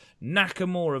up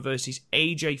Nakamura versus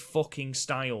AJ fucking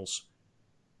Styles?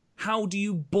 How do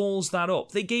you balls that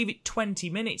up? They gave it 20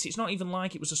 minutes. It's not even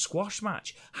like it was a squash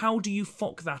match. How do you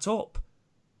fuck that up?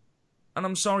 And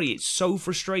I'm sorry, it's so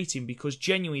frustrating because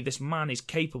genuinely this man is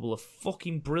capable of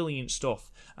fucking brilliant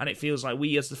stuff, and it feels like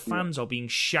we as the fans are being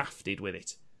shafted with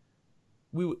it.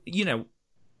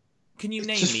 Can you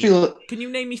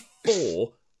name me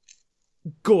 4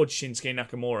 good Shinsuke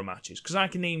Nakamura matches? Because I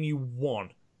can name you 1,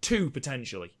 2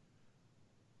 potentially.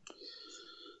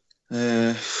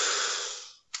 I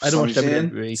don't watch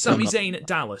WWE. Sami Zayn at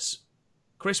Dallas.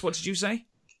 Chris, what did you say?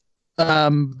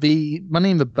 The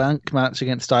Money in the Bank match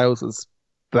against Styles was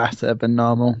better than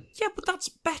normal. Yeah, but that's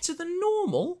better than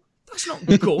normal. That's not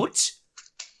good.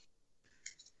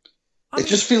 It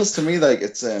just feels to me like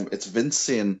it's Vince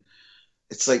saying,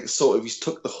 it's like sort of he's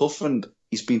took the huff and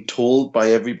he's been told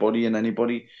by everybody and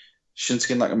anybody,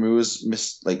 Shinsuke Nakamura's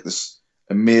missed like this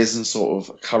amazing sort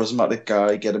of charismatic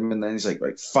guy, get him in there, and he's like,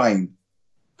 right, fine,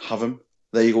 have him.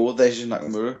 There you go, there's your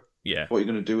Nakamura. Yeah. What are you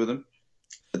going to do with him?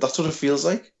 That's what it feels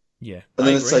like. Yeah. And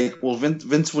then I it's agree. like, well,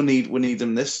 Vince, we need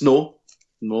him this. No,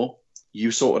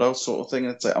 you sort it out, sort of thing.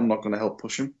 And it's like, I'm not going to help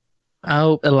push him.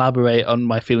 I'll elaborate on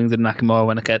my feelings of Nakamura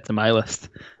when I get to my list.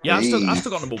 Yeah, I've Hey.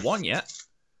 still got number 1 yet.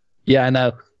 Yeah, I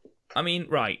know. I mean,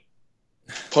 right.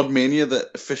 PodMania, the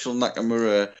official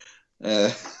Nakamura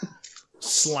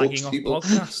Slagging off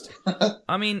spokespeople. podcast.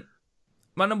 I mean,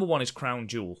 my number 1 is Crown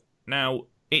Jewel. Now,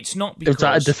 it's not It was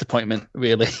because... a disappointment,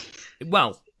 really.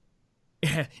 Well,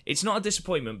 it's not a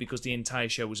disappointment because the entire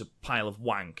show was a pile of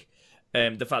wank.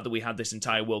 The fact that we had this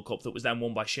entire World Cup that was then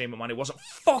won by Shane McMahon, it wasn't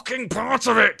fucking part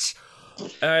of it.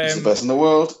 He's the best in the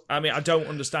world. I mean, I don't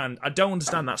understand that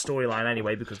storyline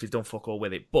anyway because they've done fuck all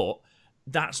with it. But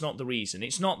that's not the reason.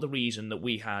 It's not the reason that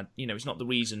we had. It's not the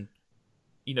reason.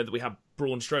 That we had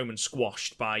Braun Strowman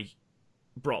squashed by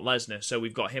Brock Lesnar, so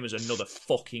we've got him as another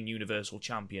fucking Universal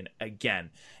Champion again.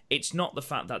 It's not the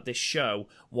fact that this show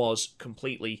was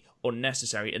completely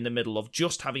unnecessary in the middle of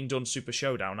just having done Super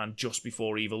Showdown and just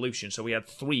before Evolution, so we had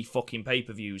 3 fucking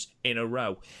pay-per-views in a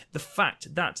row. The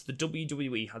fact that the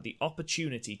WWE had the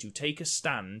opportunity to take a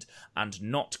stand and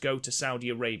not go to Saudi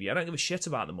Arabia, I don't give a shit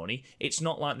about the money, it's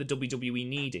not like the WWE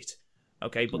need it.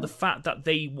 Okay, but the fact that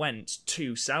they went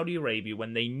to Saudi Arabia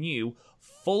when they knew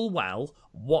full well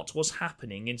what was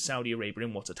happening in Saudi Arabia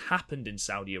and what had happened in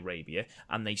Saudi Arabia,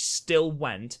 and they still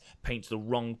went, paints the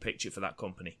wrong picture for that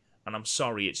company. And I'm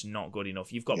sorry, it's not good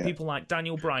enough. You've got people like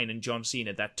Daniel Bryan and John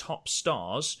Cena, they're top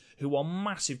stars, who are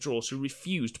massive draws, who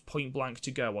refused point blank to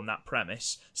go on that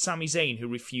premise. Sami Zayn, who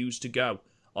refused to go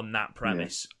on that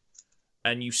premise. Yeah.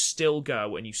 And you still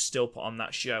go and you still put on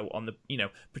that show on the,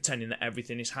 pretending that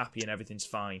everything is happy and everything's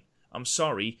fine. I'm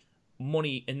sorry,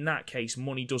 money, in that case,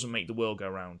 money doesn't make the world go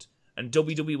round. And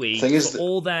WWE, for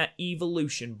all their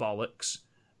evolution bollocks,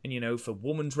 and for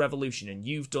Women's Revolution, and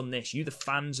you've done this, you the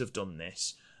fans have done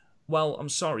this, well, I'm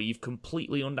sorry, you've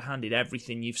completely underhanded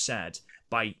everything you've said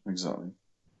by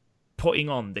putting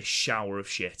on this shower of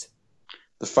shit.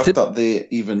 The fact that they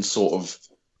even sort of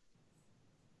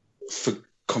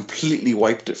completely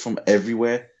wiped it from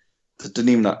everywhere. They didn't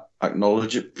even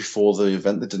acknowledge it before the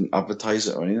event. They didn't advertise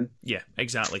it or anything. Yeah,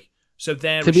 exactly. So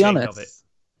they're to be ashamed honest, of it.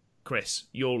 Chris,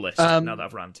 your list, now that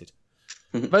I've ranted.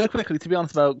 Very quickly, to be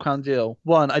honest about Crown Jewel,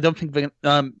 one, I don't think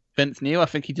Vince knew. I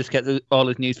think he just gets all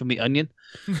his news from The Onion.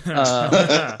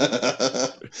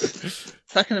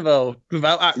 Second of all,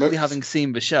 without actually having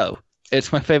seen the show,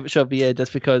 it's my favourite show of the year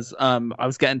just because I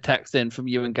was getting texts in from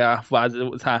you and Garth as it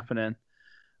was happening.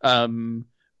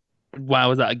 While I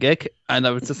was at a gig, and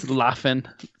I was just laughing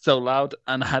so loud,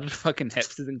 and I had fucking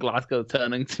hipsters in Glasgow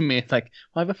turning to me. It's like,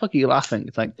 why the fuck are you laughing?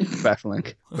 It's like, wrestling,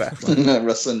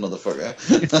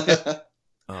 motherfucker.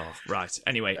 Oh, right.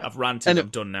 Anyway, I've ranted. I'm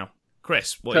done now.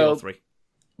 Chris, what are your 3?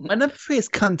 My number 3 is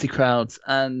country crowds,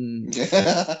 and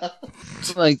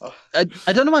like, I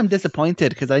don't know why I'm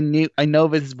disappointed because I know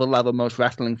this is the level most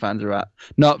wrestling fans are at.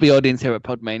 Not the audience here at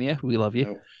PodMania. We love you.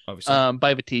 No. Obviously.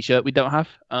 Buy the T-shirt we don't have.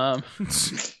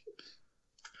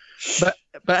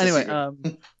 But anyway,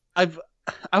 I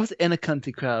was in a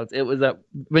country crowd. It was at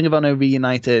Ring of Honor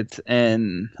Reunited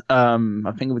in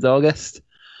I think it was August.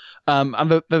 And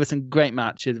there were some great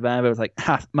matches there. There was like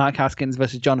Mark Haskins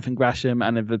versus Jonathan Gresham,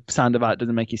 and if the sound of that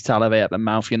doesn't make you salivate at the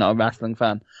mouth, you're not a wrestling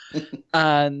fan.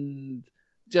 And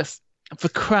just the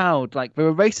crowd, like they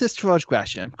were racist towards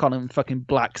Gresham, calling him fucking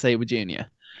Black Sabre Jr.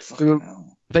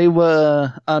 They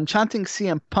were chanting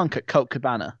CM Punk at Colt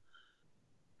Cabana,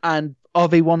 and all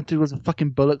they wanted was a fucking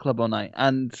Bullet Club all night.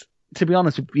 And to be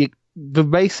honest, the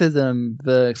racism,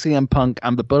 the CM Punk,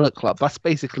 and the Bullet Club, that's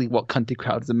basically what country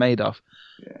crowds are made of.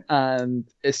 Yeah. And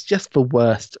it's just the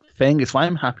worst thing. It's why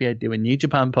I'm happy I do a New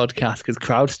Japan podcast, because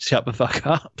crowds shut the fuck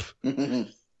up.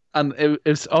 And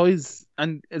it's always,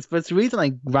 and it's the reason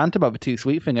I rant about the Too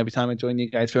Sweet thing every time I join you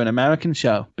guys for an American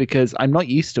show, because I'm not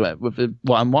used to it with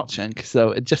what I'm watching.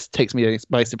 So it just takes me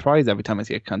by surprise every time I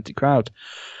see a country crowd.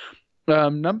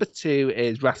 Number 2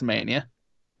 is WrestleMania,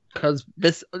 because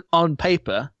this, on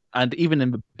paper, and even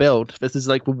in the build, this is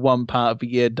like the one part of the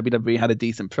year WWE had a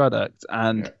decent product,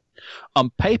 and on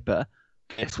paper,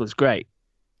 this was great.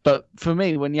 But for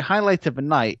me, when your highlight of the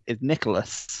night is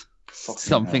Nicholas,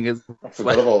 something is. I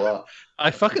forgot about that.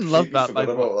 I fucking love that.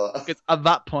 Because at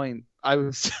that point,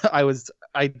 I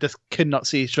just could not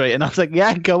see straight, and I was like,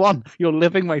 "Yeah, go on, you're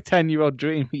living my 10-year-old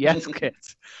dream." Yes,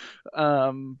 kids.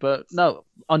 But no,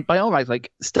 by all rights,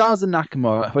 like Stars and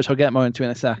Nakamura, which I'll get more into in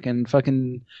a second.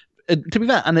 Fucking to be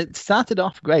fair, and it started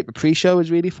off great. The pre-show was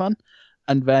really fun,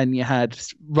 and then you had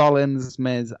Rollins,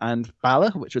 Miz, and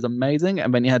Balor, which was amazing,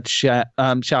 and then you had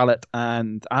Charlotte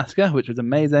and Asuka, which was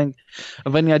amazing,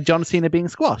 and then you had John Cena being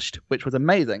squashed, which was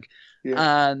amazing,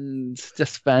 and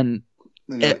just then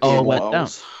it all went down.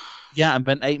 Yeah, and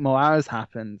then 8 more hours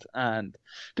happened. And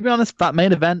to be honest, that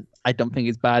main event, I don't think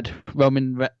is bad.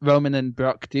 Roman and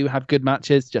Brock do have good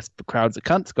matches, just the crowds are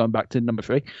cunts, going back to number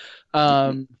 3.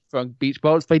 From Beach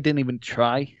Balls, they didn't even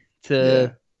try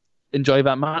to enjoy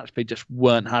that match. They just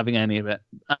weren't having any of it.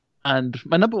 And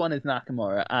my number 1 is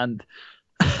Nakamura. And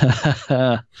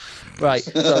right,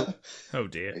 so Oh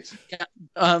dear.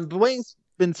 the way it's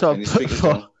been sort of put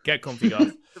forward, Get comfy,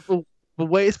 Garth. the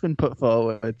way it's been put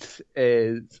forward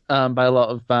is by a lot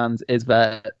of fans is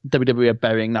that WWE are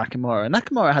burying Nakamura.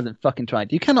 Nakamura hasn't fucking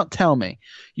tried. You cannot tell me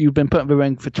you've been put in the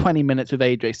ring for 20 minutes with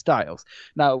AJ Styles.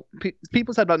 Now,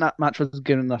 people said that match was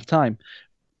good enough time.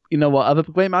 You know what other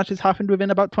great matches happened within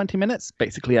about 20 minutes?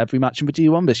 Basically every match in the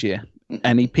G1 this year.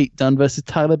 Any Pete Dunne versus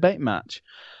Tyler Bate match.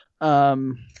 Tai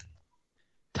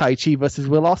Chi versus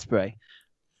Will Ospreay.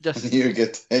 Just You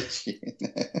get Tai Chi.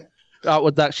 that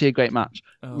was actually a great match.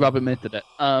 Oh. Rob admitted it.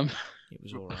 It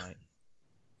was all right.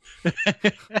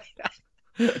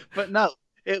 But no,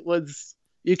 it was.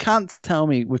 You can't tell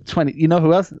me with 20. You know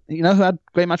who else? You know who had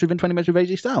great match within 20 minutes with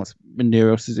AJ Styles?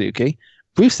 Minoru Suzuki.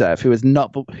 Rusev, who is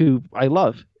not who I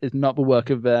love, is not the work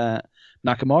of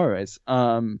Nakamura is.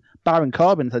 Baron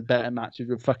Corbin's had better matches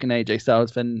with fucking AJ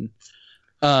Styles than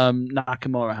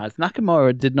Nakamura has.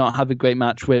 Nakamura did not have a great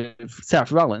match with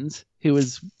Seth Rollins, who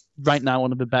is right now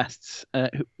one of the best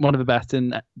in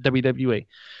WWE.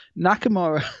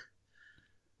 Nakamura,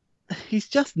 he's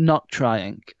just not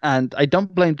trying, and I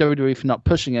don't blame WWE for not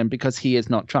pushing him because he is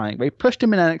not trying. They pushed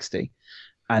him in NXT,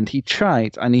 and he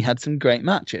tried, and he had some great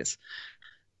matches.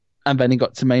 And then he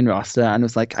got to main roster and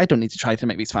was like, I don't need to try to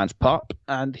make these fans pop.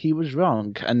 And he was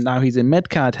wrong. And now he's in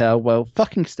mid-card hell. Well,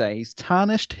 fucking stay. He's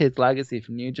tarnished his legacy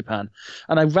from New Japan.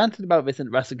 And I ranted about this in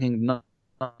Wrestle Kingdom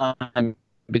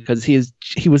because his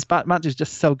match is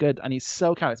just so good and he's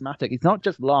so charismatic. He's not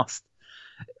just lost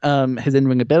his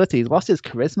in-ring ability. He's lost his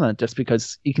charisma just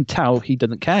because you can tell he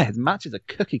doesn't care. His match is a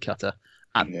cookie cutter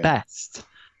at best.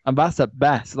 And that's at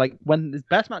best. Like, when his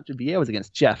best match of the year was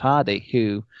against Jeff Hardy,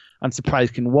 who I'm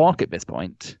surprised can walk at this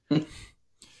point.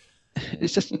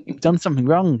 It's just, you've done something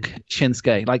wrong,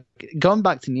 Shinsuke. Like, going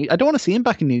back to I don't want to see him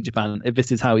back in New Japan if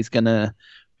this is how he's going to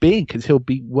be, because he'll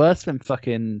be worse than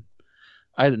fucking,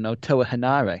 I don't know, Toa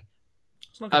Hanare.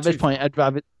 At this point, I'd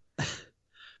rather...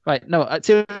 Right, no,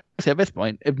 seriously, at this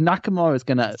point, if Nakamura is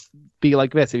going to be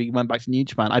like this, if he went back to New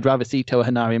Japan, I'd rather see Toa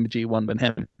Hanare in the G1 than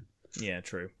him. Yeah,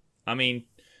 true. I mean,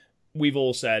 we've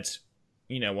all said,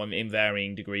 you know, in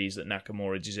varying degrees that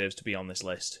Nakamura deserves to be on this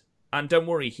list. And don't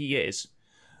worry, he is.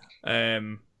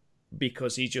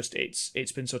 Because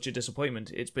it's been such a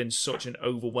disappointment. It's been such an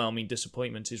overwhelming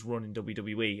disappointment, his run in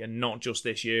WWE, and not just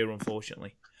this year,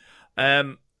 unfortunately.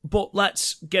 But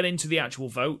let's get into the actual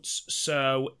votes.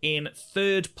 So, in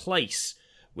third place,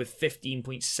 with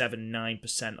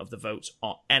 15.79% of the votes,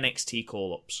 are NXT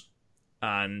call-ups.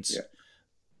 And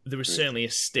there is certainly a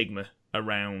stigma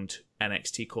around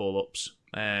NXT call-ups.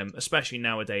 Especially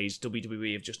nowadays,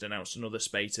 WWE have just announced another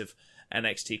spate of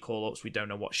NXT call-ups. We don't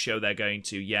know what show they're going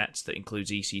to yet. That includes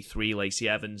EC3, Lacey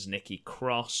Evans, Nikki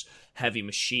Cross, Heavy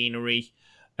Machinery,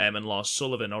 and Lars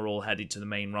Sullivan are all headed to the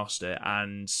main roster,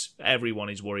 and everyone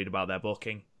is worried about their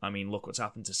booking. I mean, look what's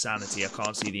happened to Sanity. I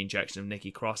can't see the injection of Nikki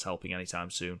Cross helping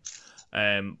anytime soon.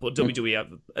 But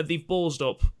WWE, they've ballsed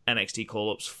up NXT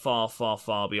call-ups far, far,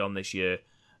 far beyond this year.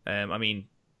 I mean,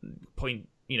 point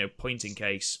in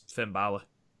case, Finn Balor.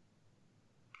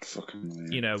 Fucking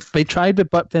you know, they tried with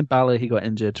Finn Balor, he got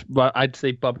injured. Well, I'd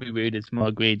say Bobby Roode is more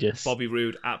egregious. Bobby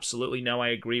Roode, absolutely. No, I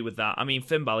agree with that. I mean,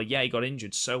 Finn Balor, he got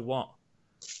injured. So what?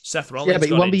 Seth Rollins, but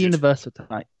he won the Universal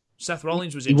title. Seth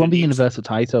Rollins was injured. He won the Universal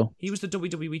title. He was the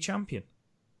WWE champion.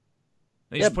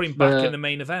 They just put him back in the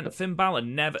main event. Finn Balor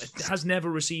has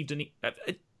never received any.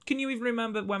 Can you even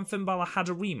remember when Finn Balor had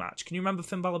a rematch? Can you remember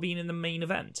Finn Balor being in the main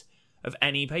event of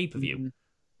any pay-per-view? Mm-hmm.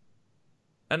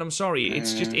 And I'm sorry,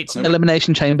 it's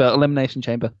Elimination Chamber.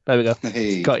 There we go.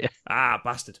 Hey. Got you. Ah,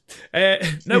 bastard.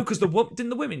 No, because the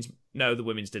women's didn't. No,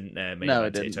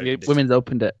 it didn't. Women's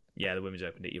opened it. Yeah, the women's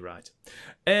opened it. You're right.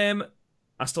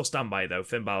 I still stand by it, though.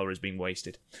 Finn Balor is being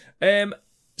wasted.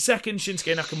 Second,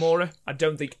 Shinsuke Nakamura. I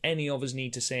don't think any of us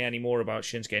need to say any more about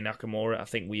Shinsuke Nakamura. I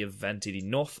think we have vented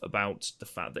enough about the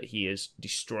fact that he is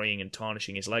destroying and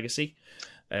tarnishing his legacy.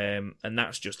 And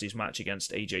that's just his match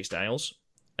against AJ Styles.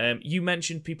 You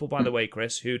mentioned people, by the way,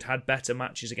 Chris, who'd had better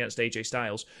matches against AJ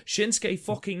Styles. Shinsuke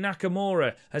fucking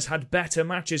Nakamura has had better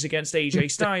matches against AJ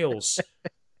Styles.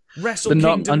 Wrestle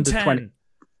Kingdom 10.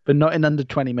 But not in under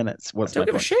 20 minutes. I don't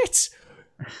give a shit.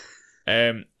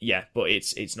 Yeah, but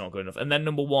it's not good enough. And then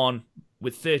number one,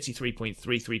 with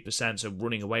 33.33%, so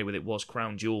running away with it, was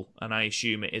Crown Jewel. And I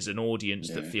assume it is an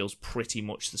audience that feels pretty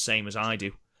much the same as I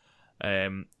do.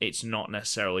 It's not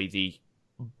necessarily the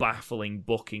baffling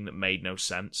booking that made no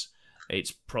sense.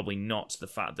 It's probably not the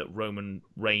fact that Roman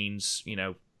Reigns,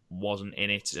 wasn't in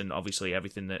it, and obviously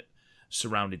everything that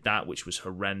surrounded that, which was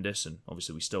horrendous, and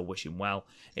obviously we still wish him well.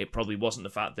 It probably wasn't the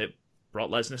fact that Brock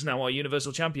Lesnar's now our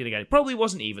Universal Champion again. It probably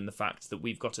wasn't even the fact that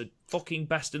we've got a fucking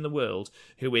best in the world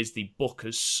who is the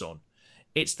Booker's son.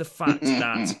 It's the fact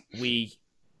that we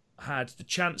had the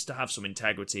chance to have some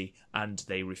integrity and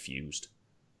they refused.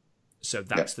 So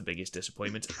that's the biggest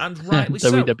disappointment, and rightly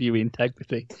so. WWE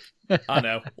integrity. I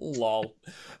know, lol.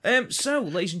 So,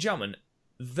 ladies and gentlemen,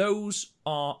 those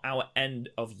are our end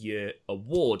of year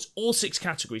awards. All 6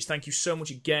 categories. Thank you so much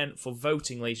again for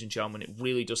voting, ladies and gentlemen. It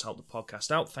really does help the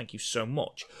podcast out. Thank you so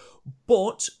much.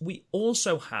 But we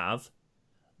also have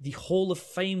the Hall of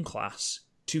Fame class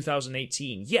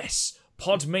 2018. Yes,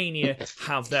 PodMania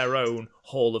have their own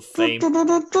Hall of Fame.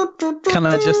 Can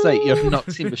I just say, you've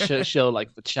not seen the show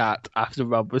like the chat after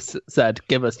Rob said,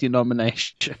 give us your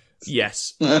nomination.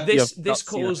 Yes. This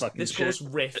caused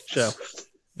rifts.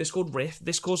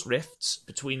 This caused rifts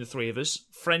between the three of us.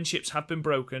 Friendships have been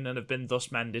broken and have been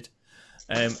thus mended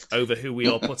over who we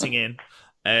are putting in.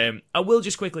 I will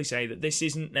just quickly say that this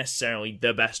isn't necessarily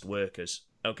the best workers.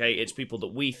 Okay, it's people that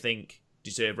we think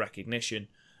deserve recognition,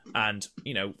 and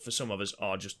for some of us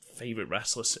are just favourite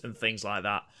wrestlers and things like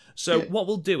that. So what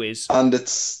we'll do is, and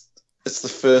it's the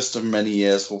first of many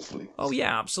years, hopefully. Oh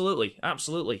yeah, absolutely.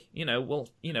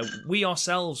 We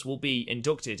ourselves will be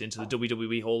inducted into the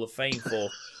WWE Hall of Fame for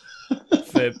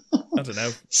I don't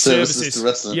know, services to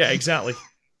wrestling. Yeah, exactly.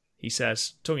 He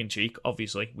says, tongue in cheek.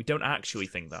 Obviously, we don't actually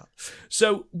think that.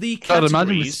 So the categories. God,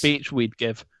 imagine the speech we'd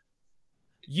give.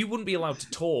 You wouldn't be allowed to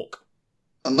talk.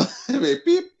 Beep,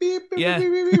 beep, beep, Yeah.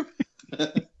 beep,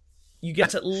 beep. You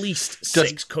get at least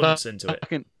 6 cunts into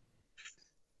it.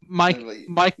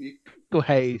 Michael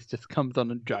Hayes just comes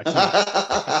on and drags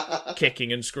me.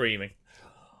 Kicking and screaming.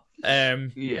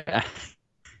 Yeah.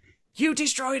 You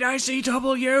destroyed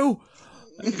ICW!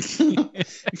 You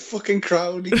fucking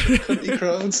crowd, you cunty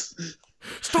crowds.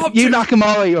 Stop! You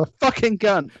Nakamura, you're a fucking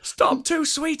gun. Stop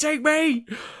two-sweeting me!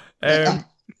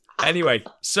 Anyway,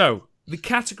 so the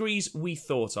categories we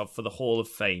thought of for the Hall of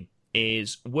Fame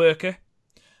is worker,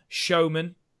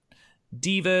 showman,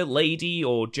 diva, lady,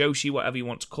 or Joshi, whatever you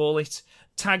want to call it,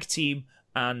 tag team,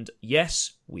 and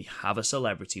yes, we have a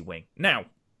celebrity wing. Now,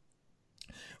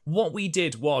 what we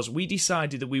did was we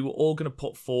decided that we were all going to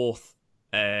put forth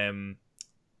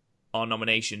our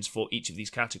nominations for each of these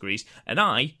categories, and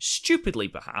I, stupidly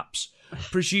perhaps,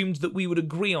 presumed that we would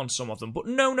agree on some of them, but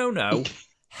no.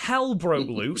 Hell broke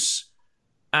loose,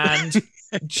 and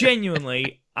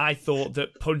genuinely, I thought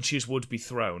that punches would be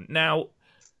thrown. Now,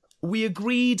 we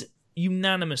agreed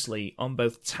unanimously on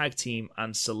both tag team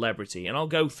and celebrity, and I'll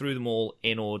go through them all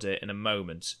in order in a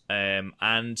moment.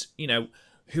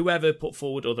 Whoever put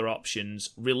forward other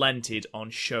options relented on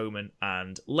showman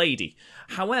and lady.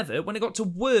 However, when it got to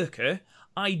worker,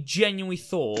 I genuinely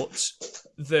thought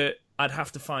that I'd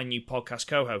have to find new podcast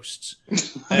co-hosts.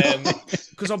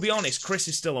 Because I'll be honest, Chris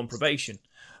is still on probation.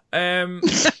 But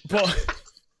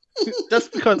that's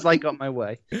because I got my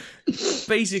way.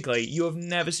 Basically, you have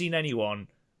never seen anyone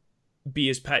be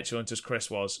as petulant as Chris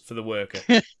was for the worker.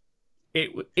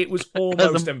 It was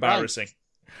almost embarrassing.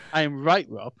 I am right,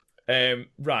 Rob.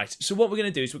 Right, so what we're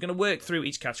going to do is we're going to work through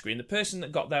each category, and the person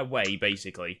that got their way,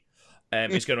 basically,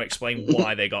 is going to explain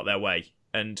why they got their way.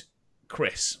 And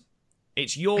Chris,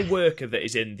 it's your worker that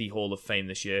is in the Hall of Fame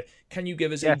this year. Can you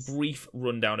give us a brief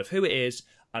rundown of who it is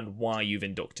and why you've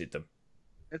inducted them?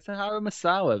 It's Haru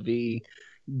Misawa, the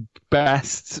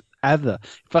best ever.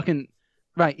 Fucking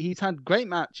right, he's had great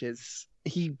matches.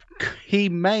 He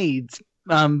made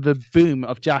the boom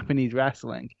of Japanese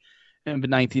wrestling in the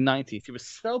 1990s. He was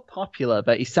so popular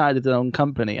that he started his own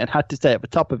company and had to stay at the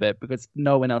top of it because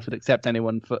no one else would accept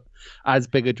anyone for as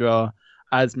big a draw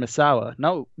as Misawa.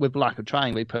 No, with lack of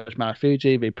trying, they pushed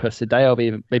Marufuji, they pushed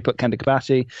Hideo, they put Kenta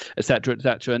Kobashi,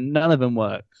 etc., and none of them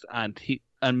worked. And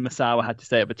Misawa had to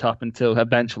stay at the top until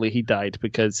eventually he died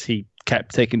because he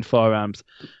kept taking forearms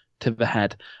to the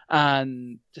head.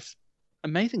 And just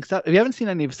amazing stuff. If you haven't seen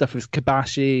any of the stuff with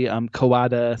Kobashi,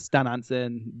 Kawada, Stan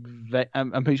Hansen,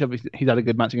 I'm pretty sure he's had a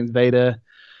good match against Vader.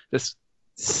 Just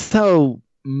so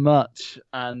much.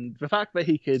 And the fact that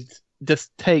he could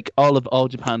just take all of All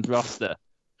Japan's roster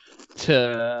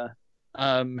to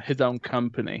his own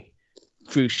company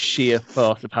through sheer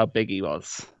force of how big he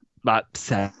was, that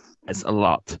says a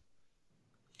lot.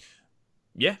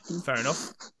 Yeah, fair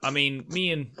enough. I mean,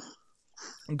 me and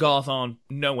Garth aren't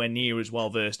nowhere near as well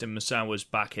versed in Masawa's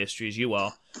back history as you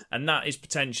are, and that is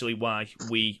potentially why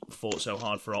we fought so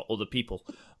hard for our other people.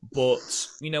 But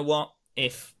you know what?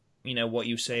 If what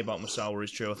you say about Masawa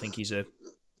is true, I think he's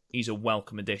a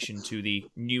welcome addition to the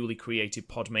newly created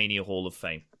PodMania Hall of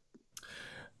Fame.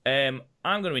 I'm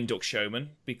going to induct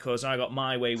Showman because I got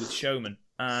my way with Showman,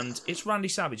 and it's Randy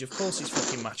Savage. Of course, it's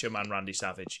fucking Macho Man Randy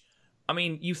Savage. I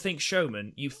mean, you think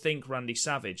Showman, you think Randy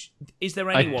Savage. Is there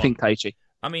anyone? I think Taichi.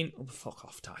 I mean, fuck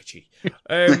off, Taichi.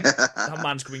 That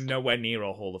man's going nowhere near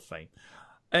our Hall of Fame.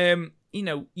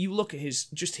 You look at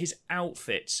his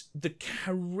outfits, the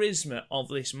charisma of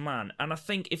this man, and I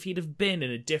think if he'd have been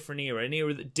in a different era, an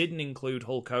era that didn't include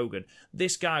Hulk Hogan,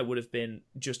 this guy would have been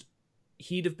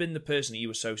he'd have been the person that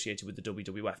you associated with the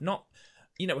WWF. Not,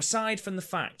 aside from the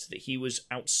fact that he was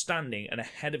outstanding and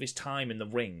ahead of his time in the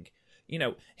ring,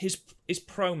 his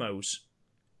promos,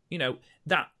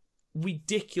 that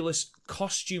ridiculous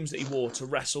costumes that he wore to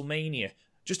WrestleMania.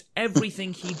 Just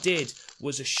everything he did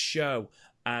was a show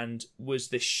and was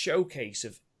this showcase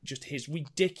of just his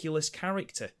ridiculous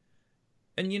character.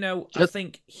 And, I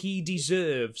think he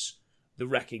deserves the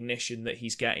recognition that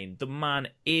he's getting. The man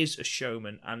is a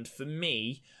showman, and for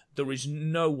me, there is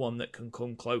no one that can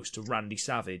come close to Randy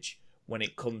Savage when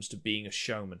it comes to being a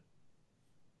showman.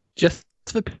 Just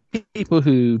for people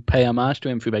who pay homage to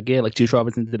him through their gear, like Juice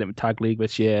Robinson did it with Tag League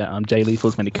this year. Jay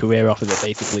Lethal's made a career off of it,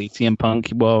 basically. CM Punk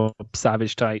wore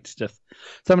Savage tights. Just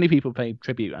so many people pay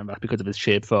tribute, and that's because of his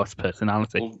sheer force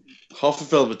personality. Well, half of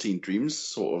Velveteen Dreams,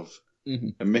 sort of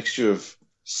a mixture of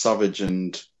Savage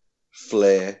and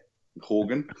Flair, and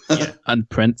Hogan, and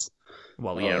Prince.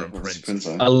 Well, and Prince.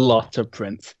 A lot of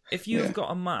Prince. If you've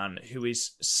got a man who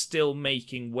is still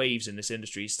making waves in this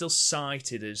industry, he's still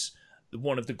cited as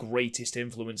one of the greatest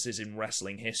influences in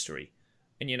wrestling history.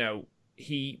 And,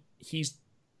 he's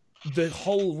the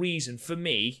whole reason for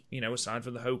me, aside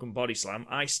from the Hogan body slam,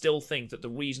 I still think that the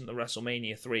reason that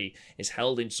WrestleMania 3 is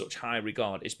held in such high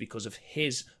regard is because of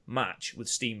his match with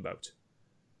Steamboat.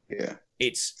 Yeah.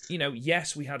 It's,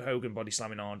 yes, we had Hogan body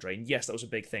slamming Andre, and yes, that was a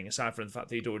big thing, aside from the fact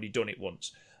that he'd already done it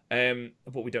once.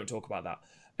 But we don't talk about that.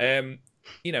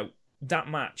 That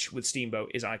match with Steamboat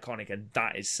is iconic, and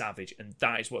that is Savage, and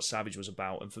that is what Savage was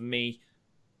about. And for me,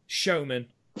 Showman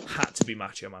had to be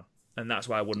Macho Man, and that's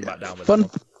why I wouldn't back down with that one.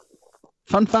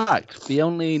 Fun fact, the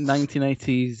only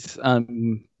 1980s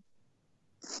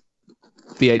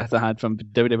VHS I had from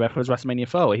WWF was WrestleMania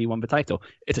 4, where he won the title.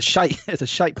 It's a shite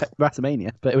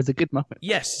WrestleMania, but it was a good moment.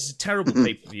 Yes, it's a terrible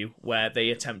pay-per-view where they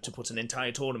attempt to put an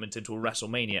entire tournament into a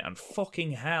WrestleMania, and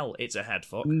fucking hell, it's a head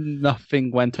fuck.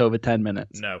 Nothing went over 10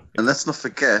 minutes. No. And let's not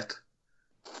forget,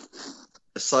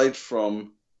 aside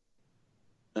from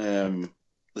the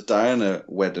Diana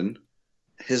wedding,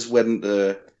 his wedding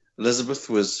to Elizabeth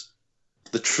was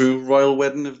the true royal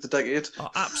wedding of the decade. Oh,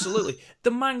 absolutely.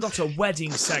 The man got a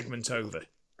wedding segment over.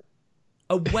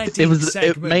 A wedding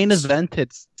segment. It main evented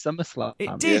SummerSlam.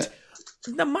 It did. Yeah.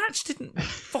 The match didn't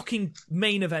fucking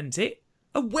main event it.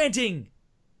 A wedding.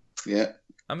 Yeah.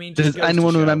 I mean, does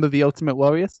anyone remember the Ultimate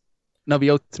Warriors? No, the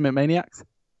Ultimate Maniacs?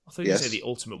 I thought you were going to say the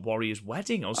Ultimate Warriors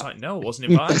wedding. I was like, no, I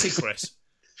wasn't invited, Chris.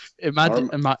 Imagine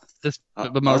the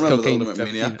Ultimate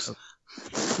Maniacs.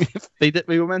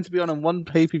 We were meant to be on one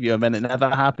pay-per-view, and then it never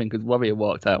happened because Warrior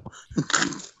walked out.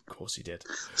 Of course he did.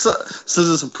 So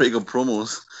there's some pretty good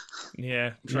promos.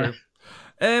 Yeah, true.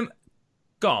 Yeah.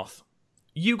 Garth,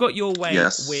 you got your way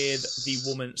with the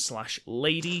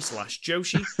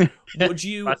woman/lady/Joshi. Would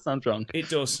you? That sounds wrong. It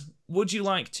does. Would you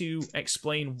like to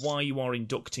explain why you are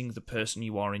inducting the person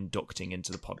you are inducting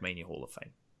into the PodMania Hall of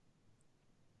Fame?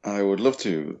 I would love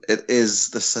to. It is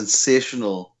the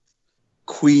sensational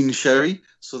Queen Sherry.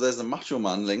 So there's a Macho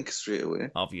Man link straight away.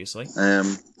 Obviously.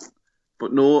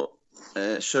 But no,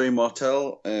 Sherry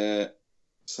Martel,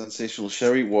 sensational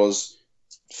Sherry was,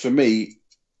 for me,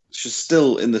 she's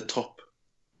still in the top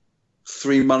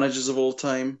 3 managers of all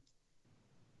time,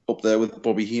 up there with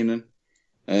Bobby Heenan.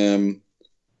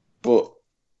 But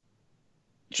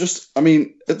just, at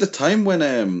the time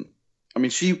when,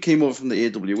 she came over from the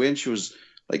AWA and she was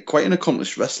like quite an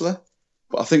accomplished wrestler.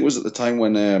 But I think it was at the time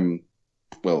when,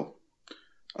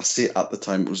 I say at the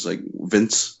time it was like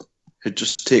Vince had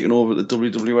just taken over the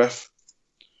WWF.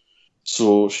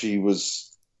 So she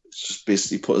was just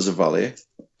basically put as a valet,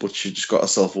 but she just got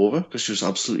herself over because she was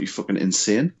absolutely fucking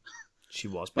insane. She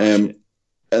was. And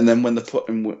then when they put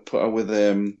her with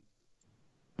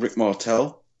Rick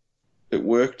Martel, it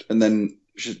worked. And then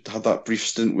she had that brief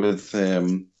stint with.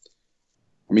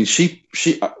 She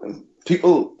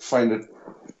people find it,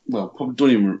 well, probably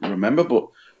don't even remember, but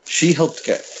she helped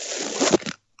get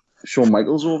Shawn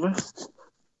Michaels over.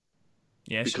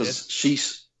 Yeah, because she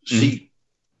she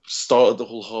started the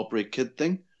whole Heartbreak Kid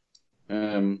thing.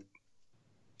 And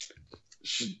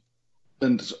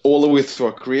all the way through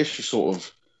her career, she sort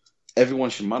of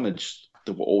everyone she managed,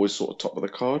 they were always sort of top of the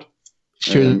card.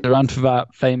 She was around for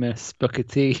that famous Booker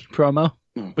T promo.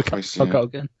 Oh, Christ, yeah.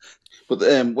 Hogan. But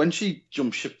when she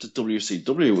jumped ship to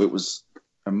WCW, it was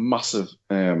a massive,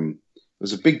 it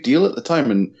was a big deal at the time,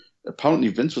 and apparently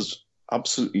Vince was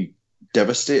absolutely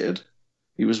devastated.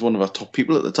 He was one of our top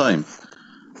people at the time.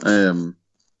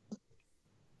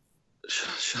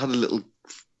 She had a little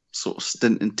sort of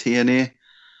stint in TNA.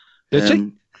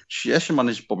 Did she? She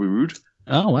managed Bobby Roode.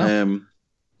 Oh, wow.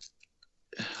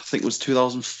 I think it was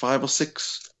 2005 or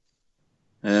 6.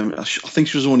 I think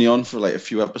she was only on for like a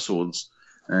few episodes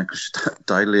because she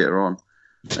died later on.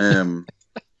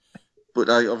 But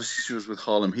obviously she was with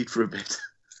Harlem Heat for a bit.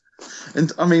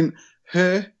 And I mean,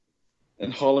 her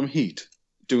and Harlem Heat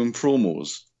doing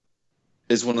promos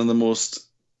is one of the most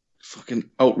fucking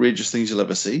outrageous things you'll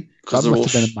ever see. That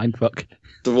must have been a mindfuck.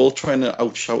 They're all trying to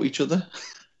outshout each other.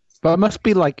 But it must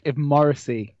be like if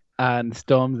Morrissey and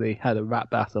Stormzy had a rap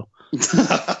battle.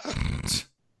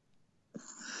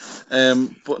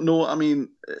 But no, I mean,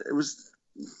 it was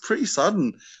pretty sad.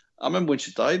 And I remember when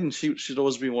she died, and she'd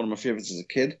always been one of my favourites as a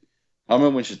kid. I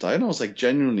remember when she died, and I was like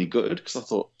genuinely gutted because I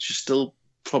thought she still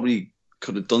probably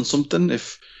could have done something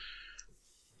if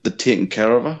they'd taken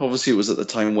care of her. Obviously, it was at the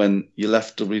time when you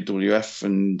left WWF,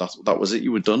 and that was it.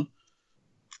 You were done.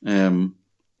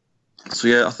 So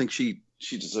yeah, I think she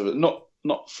deserved it.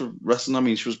 Not for wrestling. I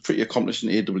mean, she was pretty accomplished in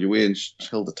AWA and she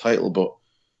held the title, but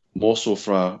more so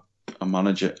for a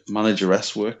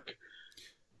manageress work.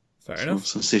 Fair enough.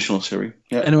 Sensational Siri.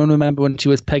 Yeah. Anyone remember when she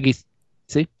was Peggy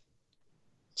Sue?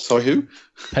 Sorry, who?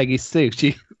 Peggy Sue.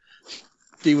 She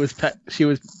was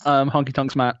Honky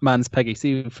Tonk's man's Peggy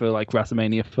Sue for like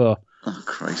WrestleMania 4. Oh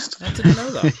Christ! I didn't know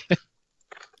that.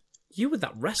 You with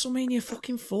that WrestleMania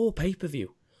fucking 4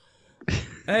 pay-per-view.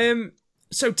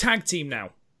 So tag team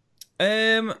now.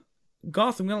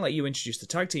 Garth, I'm going to let you introduce the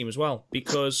tag team as well,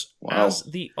 because as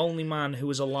the only man who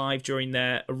was alive during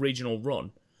their original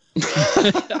run...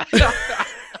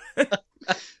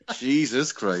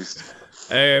 Jesus Christ.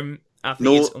 I think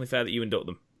it's only fair that you induct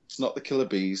them. It's not the Killer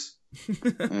Bees.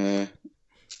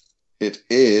 It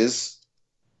is...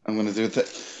 I'm going to do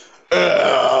it.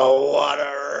 Oh, what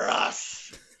a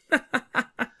rush!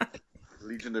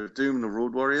 Legion of Doom, the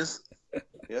Road Warriors.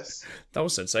 Yes. That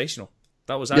was sensational.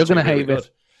 That was actually You're gonna really hate good. this.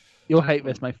 You'll hate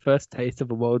this. My first taste of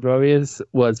the Road Warriors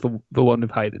was the one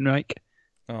with Heidenreich.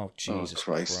 Oh, Jesus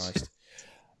Christ.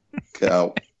 Get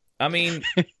out. I mean,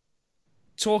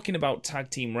 talking about tag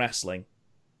team wrestling,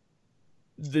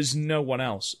 there's no one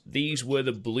else. These were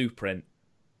the blueprint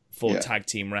for tag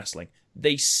team wrestling.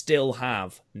 They still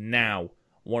have now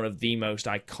one of the most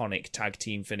iconic tag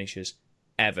team finishes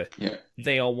ever. Yeah.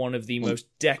 They are one of the most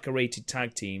decorated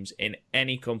tag teams in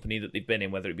any company that they've been in,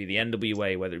 whether it be the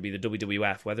NWA, whether it be the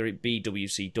WWF, whether it be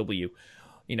WCW,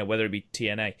 whether it be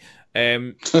TNA.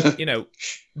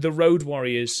 The Road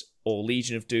Warriors or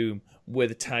Legion of Doom were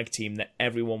the tag team that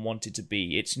everyone wanted to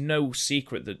be. It's no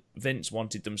secret that Vince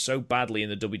wanted them so badly in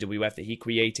the WWF that he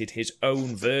created his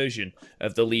own version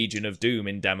of the Legion of Doom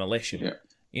in Demolition.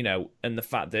 Yeah. And the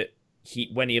fact that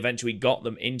when he eventually got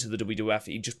them into the WWF,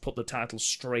 he just put the title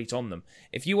straight on them.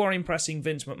 If you are impressing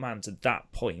Vince McMahon to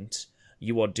that point,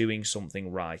 you are doing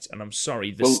something right. And I'm sorry,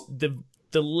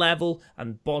 the level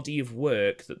and body of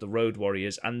work that the Road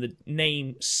Warriors and the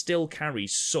name still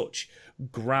carries such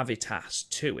gravitas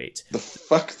to it. The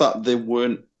fact that they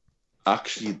weren't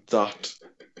actually that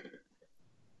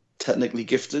technically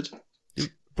gifted.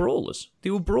 Brawlers. They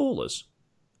were brawlers.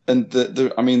 And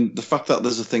the fact that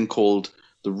there's a thing called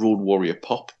the Road Warrior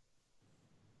Pop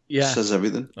says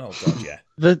everything. Oh, God, yeah.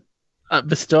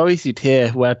 The stories you'd hear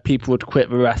where people would quit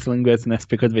the wrestling business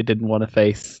because they didn't want to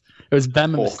face... It was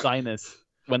them and the Steiners.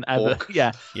 Whenever... Hawk.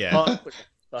 Yeah. Yeah.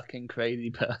 Fucking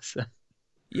crazy person.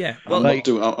 Yeah. Well,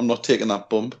 I'm not taking that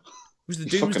bump. It was the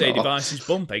Doomsday Devices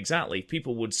bump, exactly.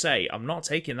 People would say, I'm not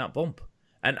taking that bump.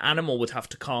 An animal would have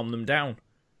to calm them down.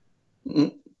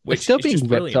 Which still is being just ripped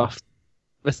brilliant. off.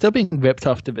 They're still being ripped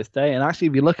off to this day. And actually,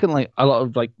 if you look at like a lot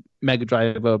of like Mega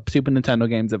Drive or Super Nintendo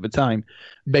games at the time,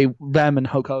 them and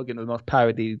Hulk Hogan were the most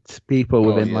parodied people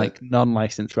within like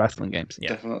non-licensed wrestling games. Yeah.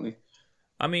 Definitely.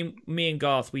 I mean, me and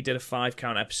Garth, we did a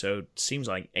 5-count episode, seems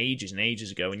like ages and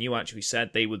ages ago, and you actually said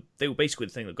they were basically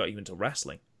the thing that got you into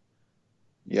wrestling.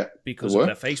 Yeah. Because of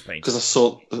their face paint. Because I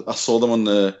saw them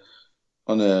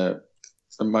on a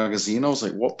magazine. I was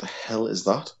like, what the hell is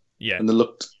that? Yeah. And they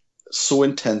looked so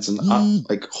intense, and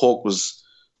like Hawk was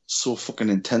so fucking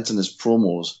intense in his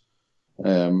promos.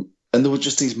 And and there were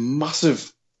just these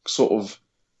massive sort of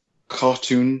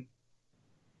cartoon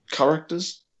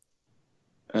characters.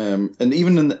 And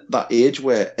even in that age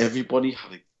where everybody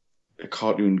had a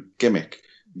cartoon gimmick,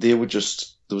 there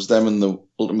was them and the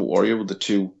Ultimate Warrior were the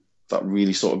two that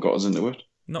really sort of got us into it.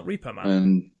 Not Reaper Man.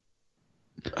 And,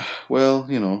 well,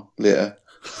 later.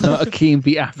 Not Akeem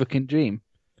the African Dream.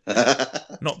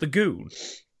 Not the Goon.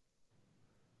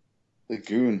 The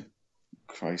Goon.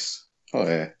 Christ. Oh,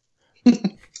 yeah.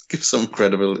 Give some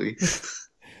credibility.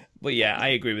 But yeah, I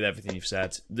agree with everything you've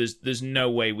said. There's no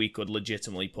way we could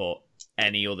legitimately put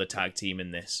any other tag team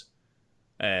in this,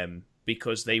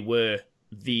 because they were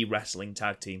the wrestling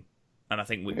tag team, and I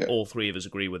think all three of us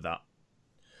agree with that.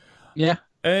 Yeah.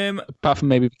 Apart from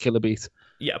maybe the Killer Bees.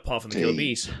 Yeah, apart from the Killer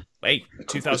Bees. Hey,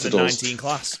 2019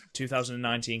 class.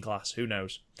 2019 class. Who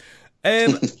knows?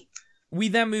 We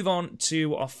then move on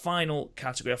to our final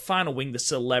category, our final wing, the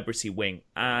celebrity wing,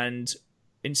 and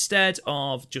instead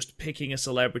of just picking a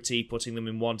celebrity, putting them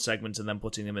in one segment, and then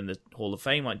putting them in the Hall of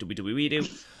Fame like WWE do,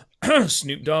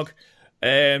 Snoop Dogg,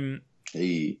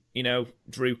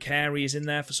 Drew Carey is in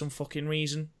there for some fucking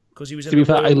reason because he was in. To be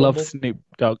the fair, Royal I love Rumble. Snoop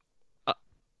Dogg.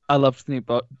 I loved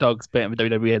Snoop Dogg's bit in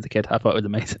WWE as a kid. I thought it was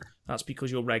amazing. That's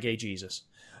because you're Reggae Jesus.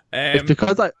 It's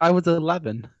because I was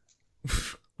 11.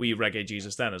 Were you Reggae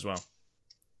Jesus then as well?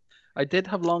 I did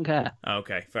have long hair.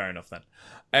 Okay, fair enough then.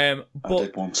 I But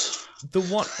did once. the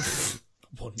one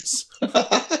once,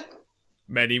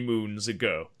 many moons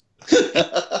ago.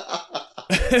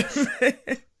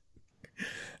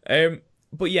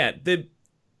 But yeah,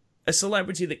 a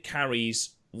celebrity that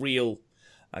carries real,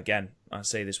 again, I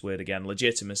say this word again,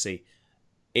 legitimacy,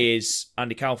 is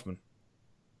Andy Kaufman.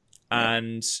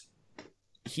 And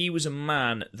he was a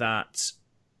man that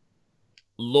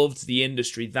loved the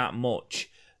industry that much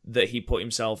that he put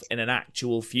himself in an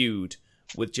actual feud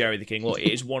with Jerry the King Lawler.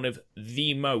 It is one of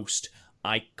the most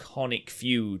iconic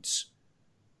feuds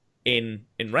in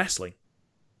wrestling.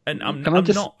 And I'm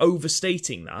not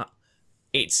overstating that.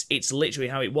 It's literally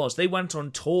how it was. They went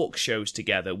on talk shows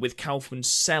together with Kaufman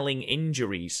selling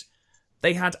injuries.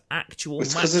 They had actual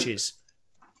matches.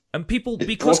 And people,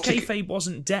 because kayfabe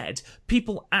wasn't dead,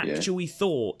 people actually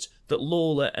thought that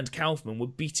Lawler and Kaufman were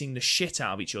beating the shit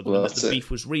out of each other and that the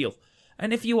beef was real.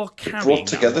 And if you are carrying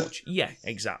that much... Yeah,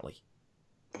 exactly.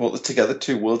 Brought together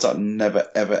two worlds that never,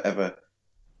 ever, ever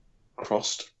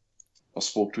crossed or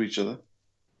spoke to each other.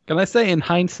 Can I say, in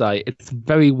hindsight, it's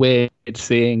very weird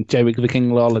seeing Jerry the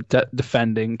King Lawler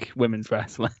defending women's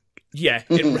wrestling. Yeah,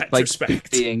 in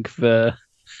retrospect.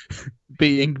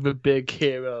 being the big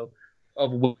hero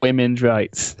of women's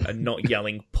rights. And not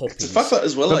yelling puppies. The fact that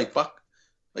as well,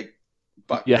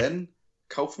 back then,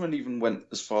 Kaufman even went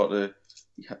as far to...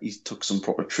 He took some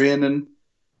proper training.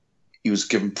 He was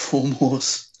given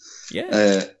promos.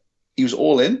 Yeah. He was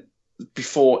all in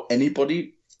before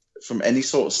anybody from any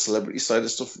sort of celebrity side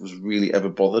of stuff was really ever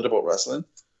bothered about wrestling.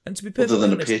 And to be perfectly other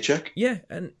than honest, a paycheck. Yeah,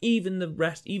 and even the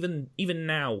rest, even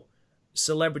now,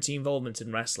 celebrity involvement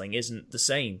in wrestling isn't the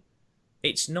same.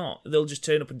 It's not. They'll just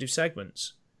turn up and do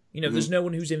segments. There's no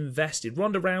one who's invested.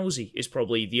 Ronda Rousey is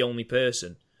probably the only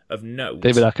person of note.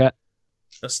 David Arquette.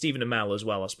 Stephen Amell as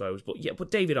well, I suppose.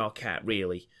 But David Arquette,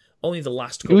 really. Only the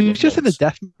last couple of months. He was just in a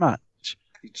death match.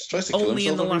 He just tries to kill Only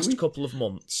in the himself last couple of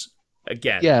months.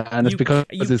 Again. Yeah, and it's because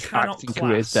his cannot acting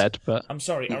career is dead. But I'm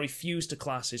sorry, I refuse to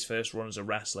class his first run as a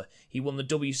wrestler. He won the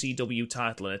WCW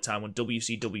title in a time when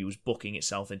WCW was booking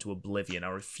itself into oblivion. I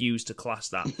refuse to class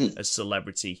that as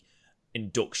celebrity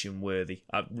induction worthy.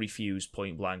 I refuse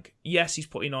point blank. Yes, he's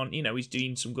putting on, he's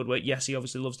doing some good work. Yes, he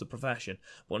obviously loves the profession.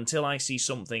 But until I see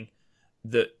something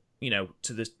that,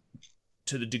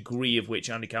 to the degree of which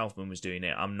Andy Kaufman was doing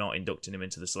it, I'm not inducting him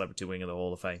into the celebrity wing of the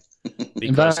Hall of Fame.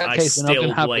 Because in that I case, we're not still going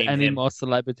to have blame any him. more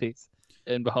celebrities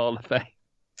in the Hall of Fame.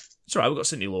 It's alright, we've got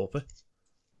Cyndi Lauper.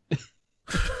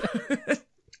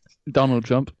 Donald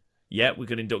Trump. Yeah, we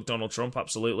could induct Donald Trump,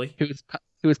 absolutely. Who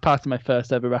was part of my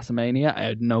first ever WrestleMania. I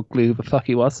had no clue who the fuck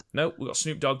he was. No, we've got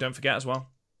Snoop Dogg, don't forget, as well.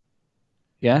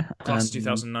 Yeah. Class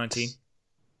 2019.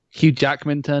 Hugh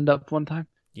Jackman turned up one time.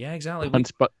 Yeah, exactly.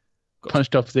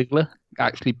 Punched off Ziggler.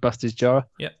 Actually bust his jaw.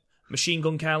 Yeah. Machine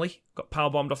Gun Kelly got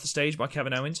powerbombed off the stage by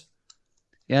Kevin Owens.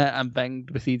 Yeah, and Bang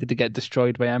proceeded to get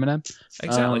destroyed by Eminem.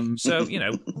 Exactly. So,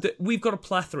 we've got a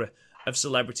plethora of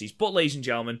celebrities. But, ladies and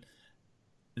gentlemen,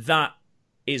 that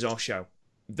is our show.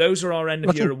 Those are our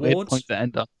end-of-year awards. Weird point to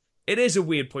end on. It is a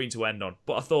weird point to end on,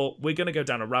 but I thought we're going to go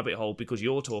down a rabbit hole because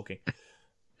you're talking.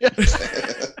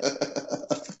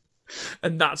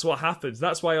 And that's what happens.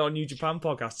 That's why our New Japan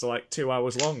podcasts are like 2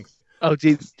 hours long. Oh,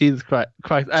 Jesus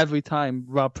Christ. Every time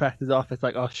Rob presses off, it's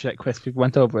like, oh shit, Chris, we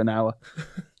went over an hour.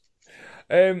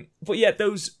 But yeah,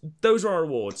 those are our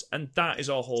awards, and that is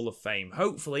our Hall of Fame.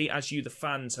 Hopefully, as you, the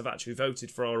fans, have actually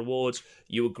voted for our awards,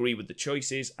 you agree with the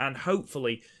choices, and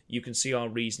hopefully you can see our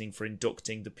reasoning for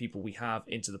inducting the people we have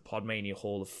into the PodMania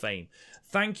Hall of Fame.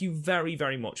 Thank you very,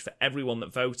 very much for everyone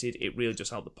that voted. It really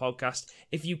does help the podcast.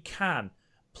 If you can,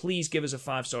 please give us a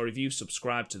 5-star review,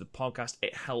 subscribe to the podcast.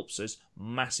 It helps us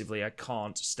massively. I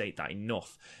can't state that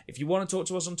enough. If you want to talk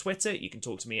to us on Twitter, you can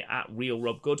talk to me at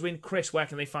RealRobGoodwin. Chris, where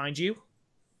can they find you?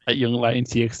 At Young Lion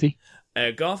TXT.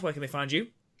 Garth, where can they find you?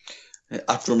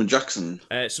 At Drummond Jackson.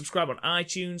 Subscribe on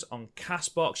iTunes, on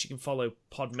CastBox. You can follow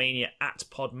PodMania at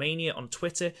PodMania on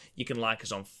Twitter. You can like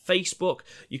us on Facebook.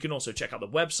 You can also check out the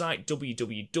website,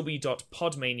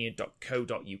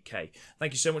 www.podmania.co.uk.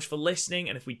 Thank you so much for listening,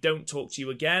 and if we don't talk to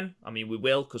you again, I mean, we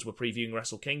will, because we're previewing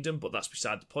Wrestle Kingdom, but that's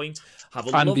beside the point.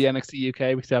 And the NXT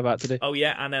UK, we still have that today. Oh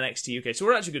yeah, and NXT UK. So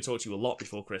we're actually going to talk to you a lot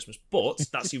before Christmas, but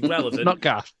that's irrelevant. Not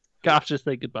Gaff. Gaff, just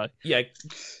say goodbye. Yeah,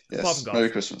 yes, Merry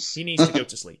Christmas. He needs to go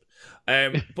to sleep.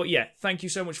 But yeah, thank you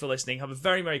so much for listening. Have a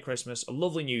very Merry Christmas, a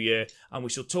lovely New Year, and we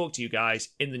shall talk to you guys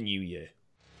in the New Year.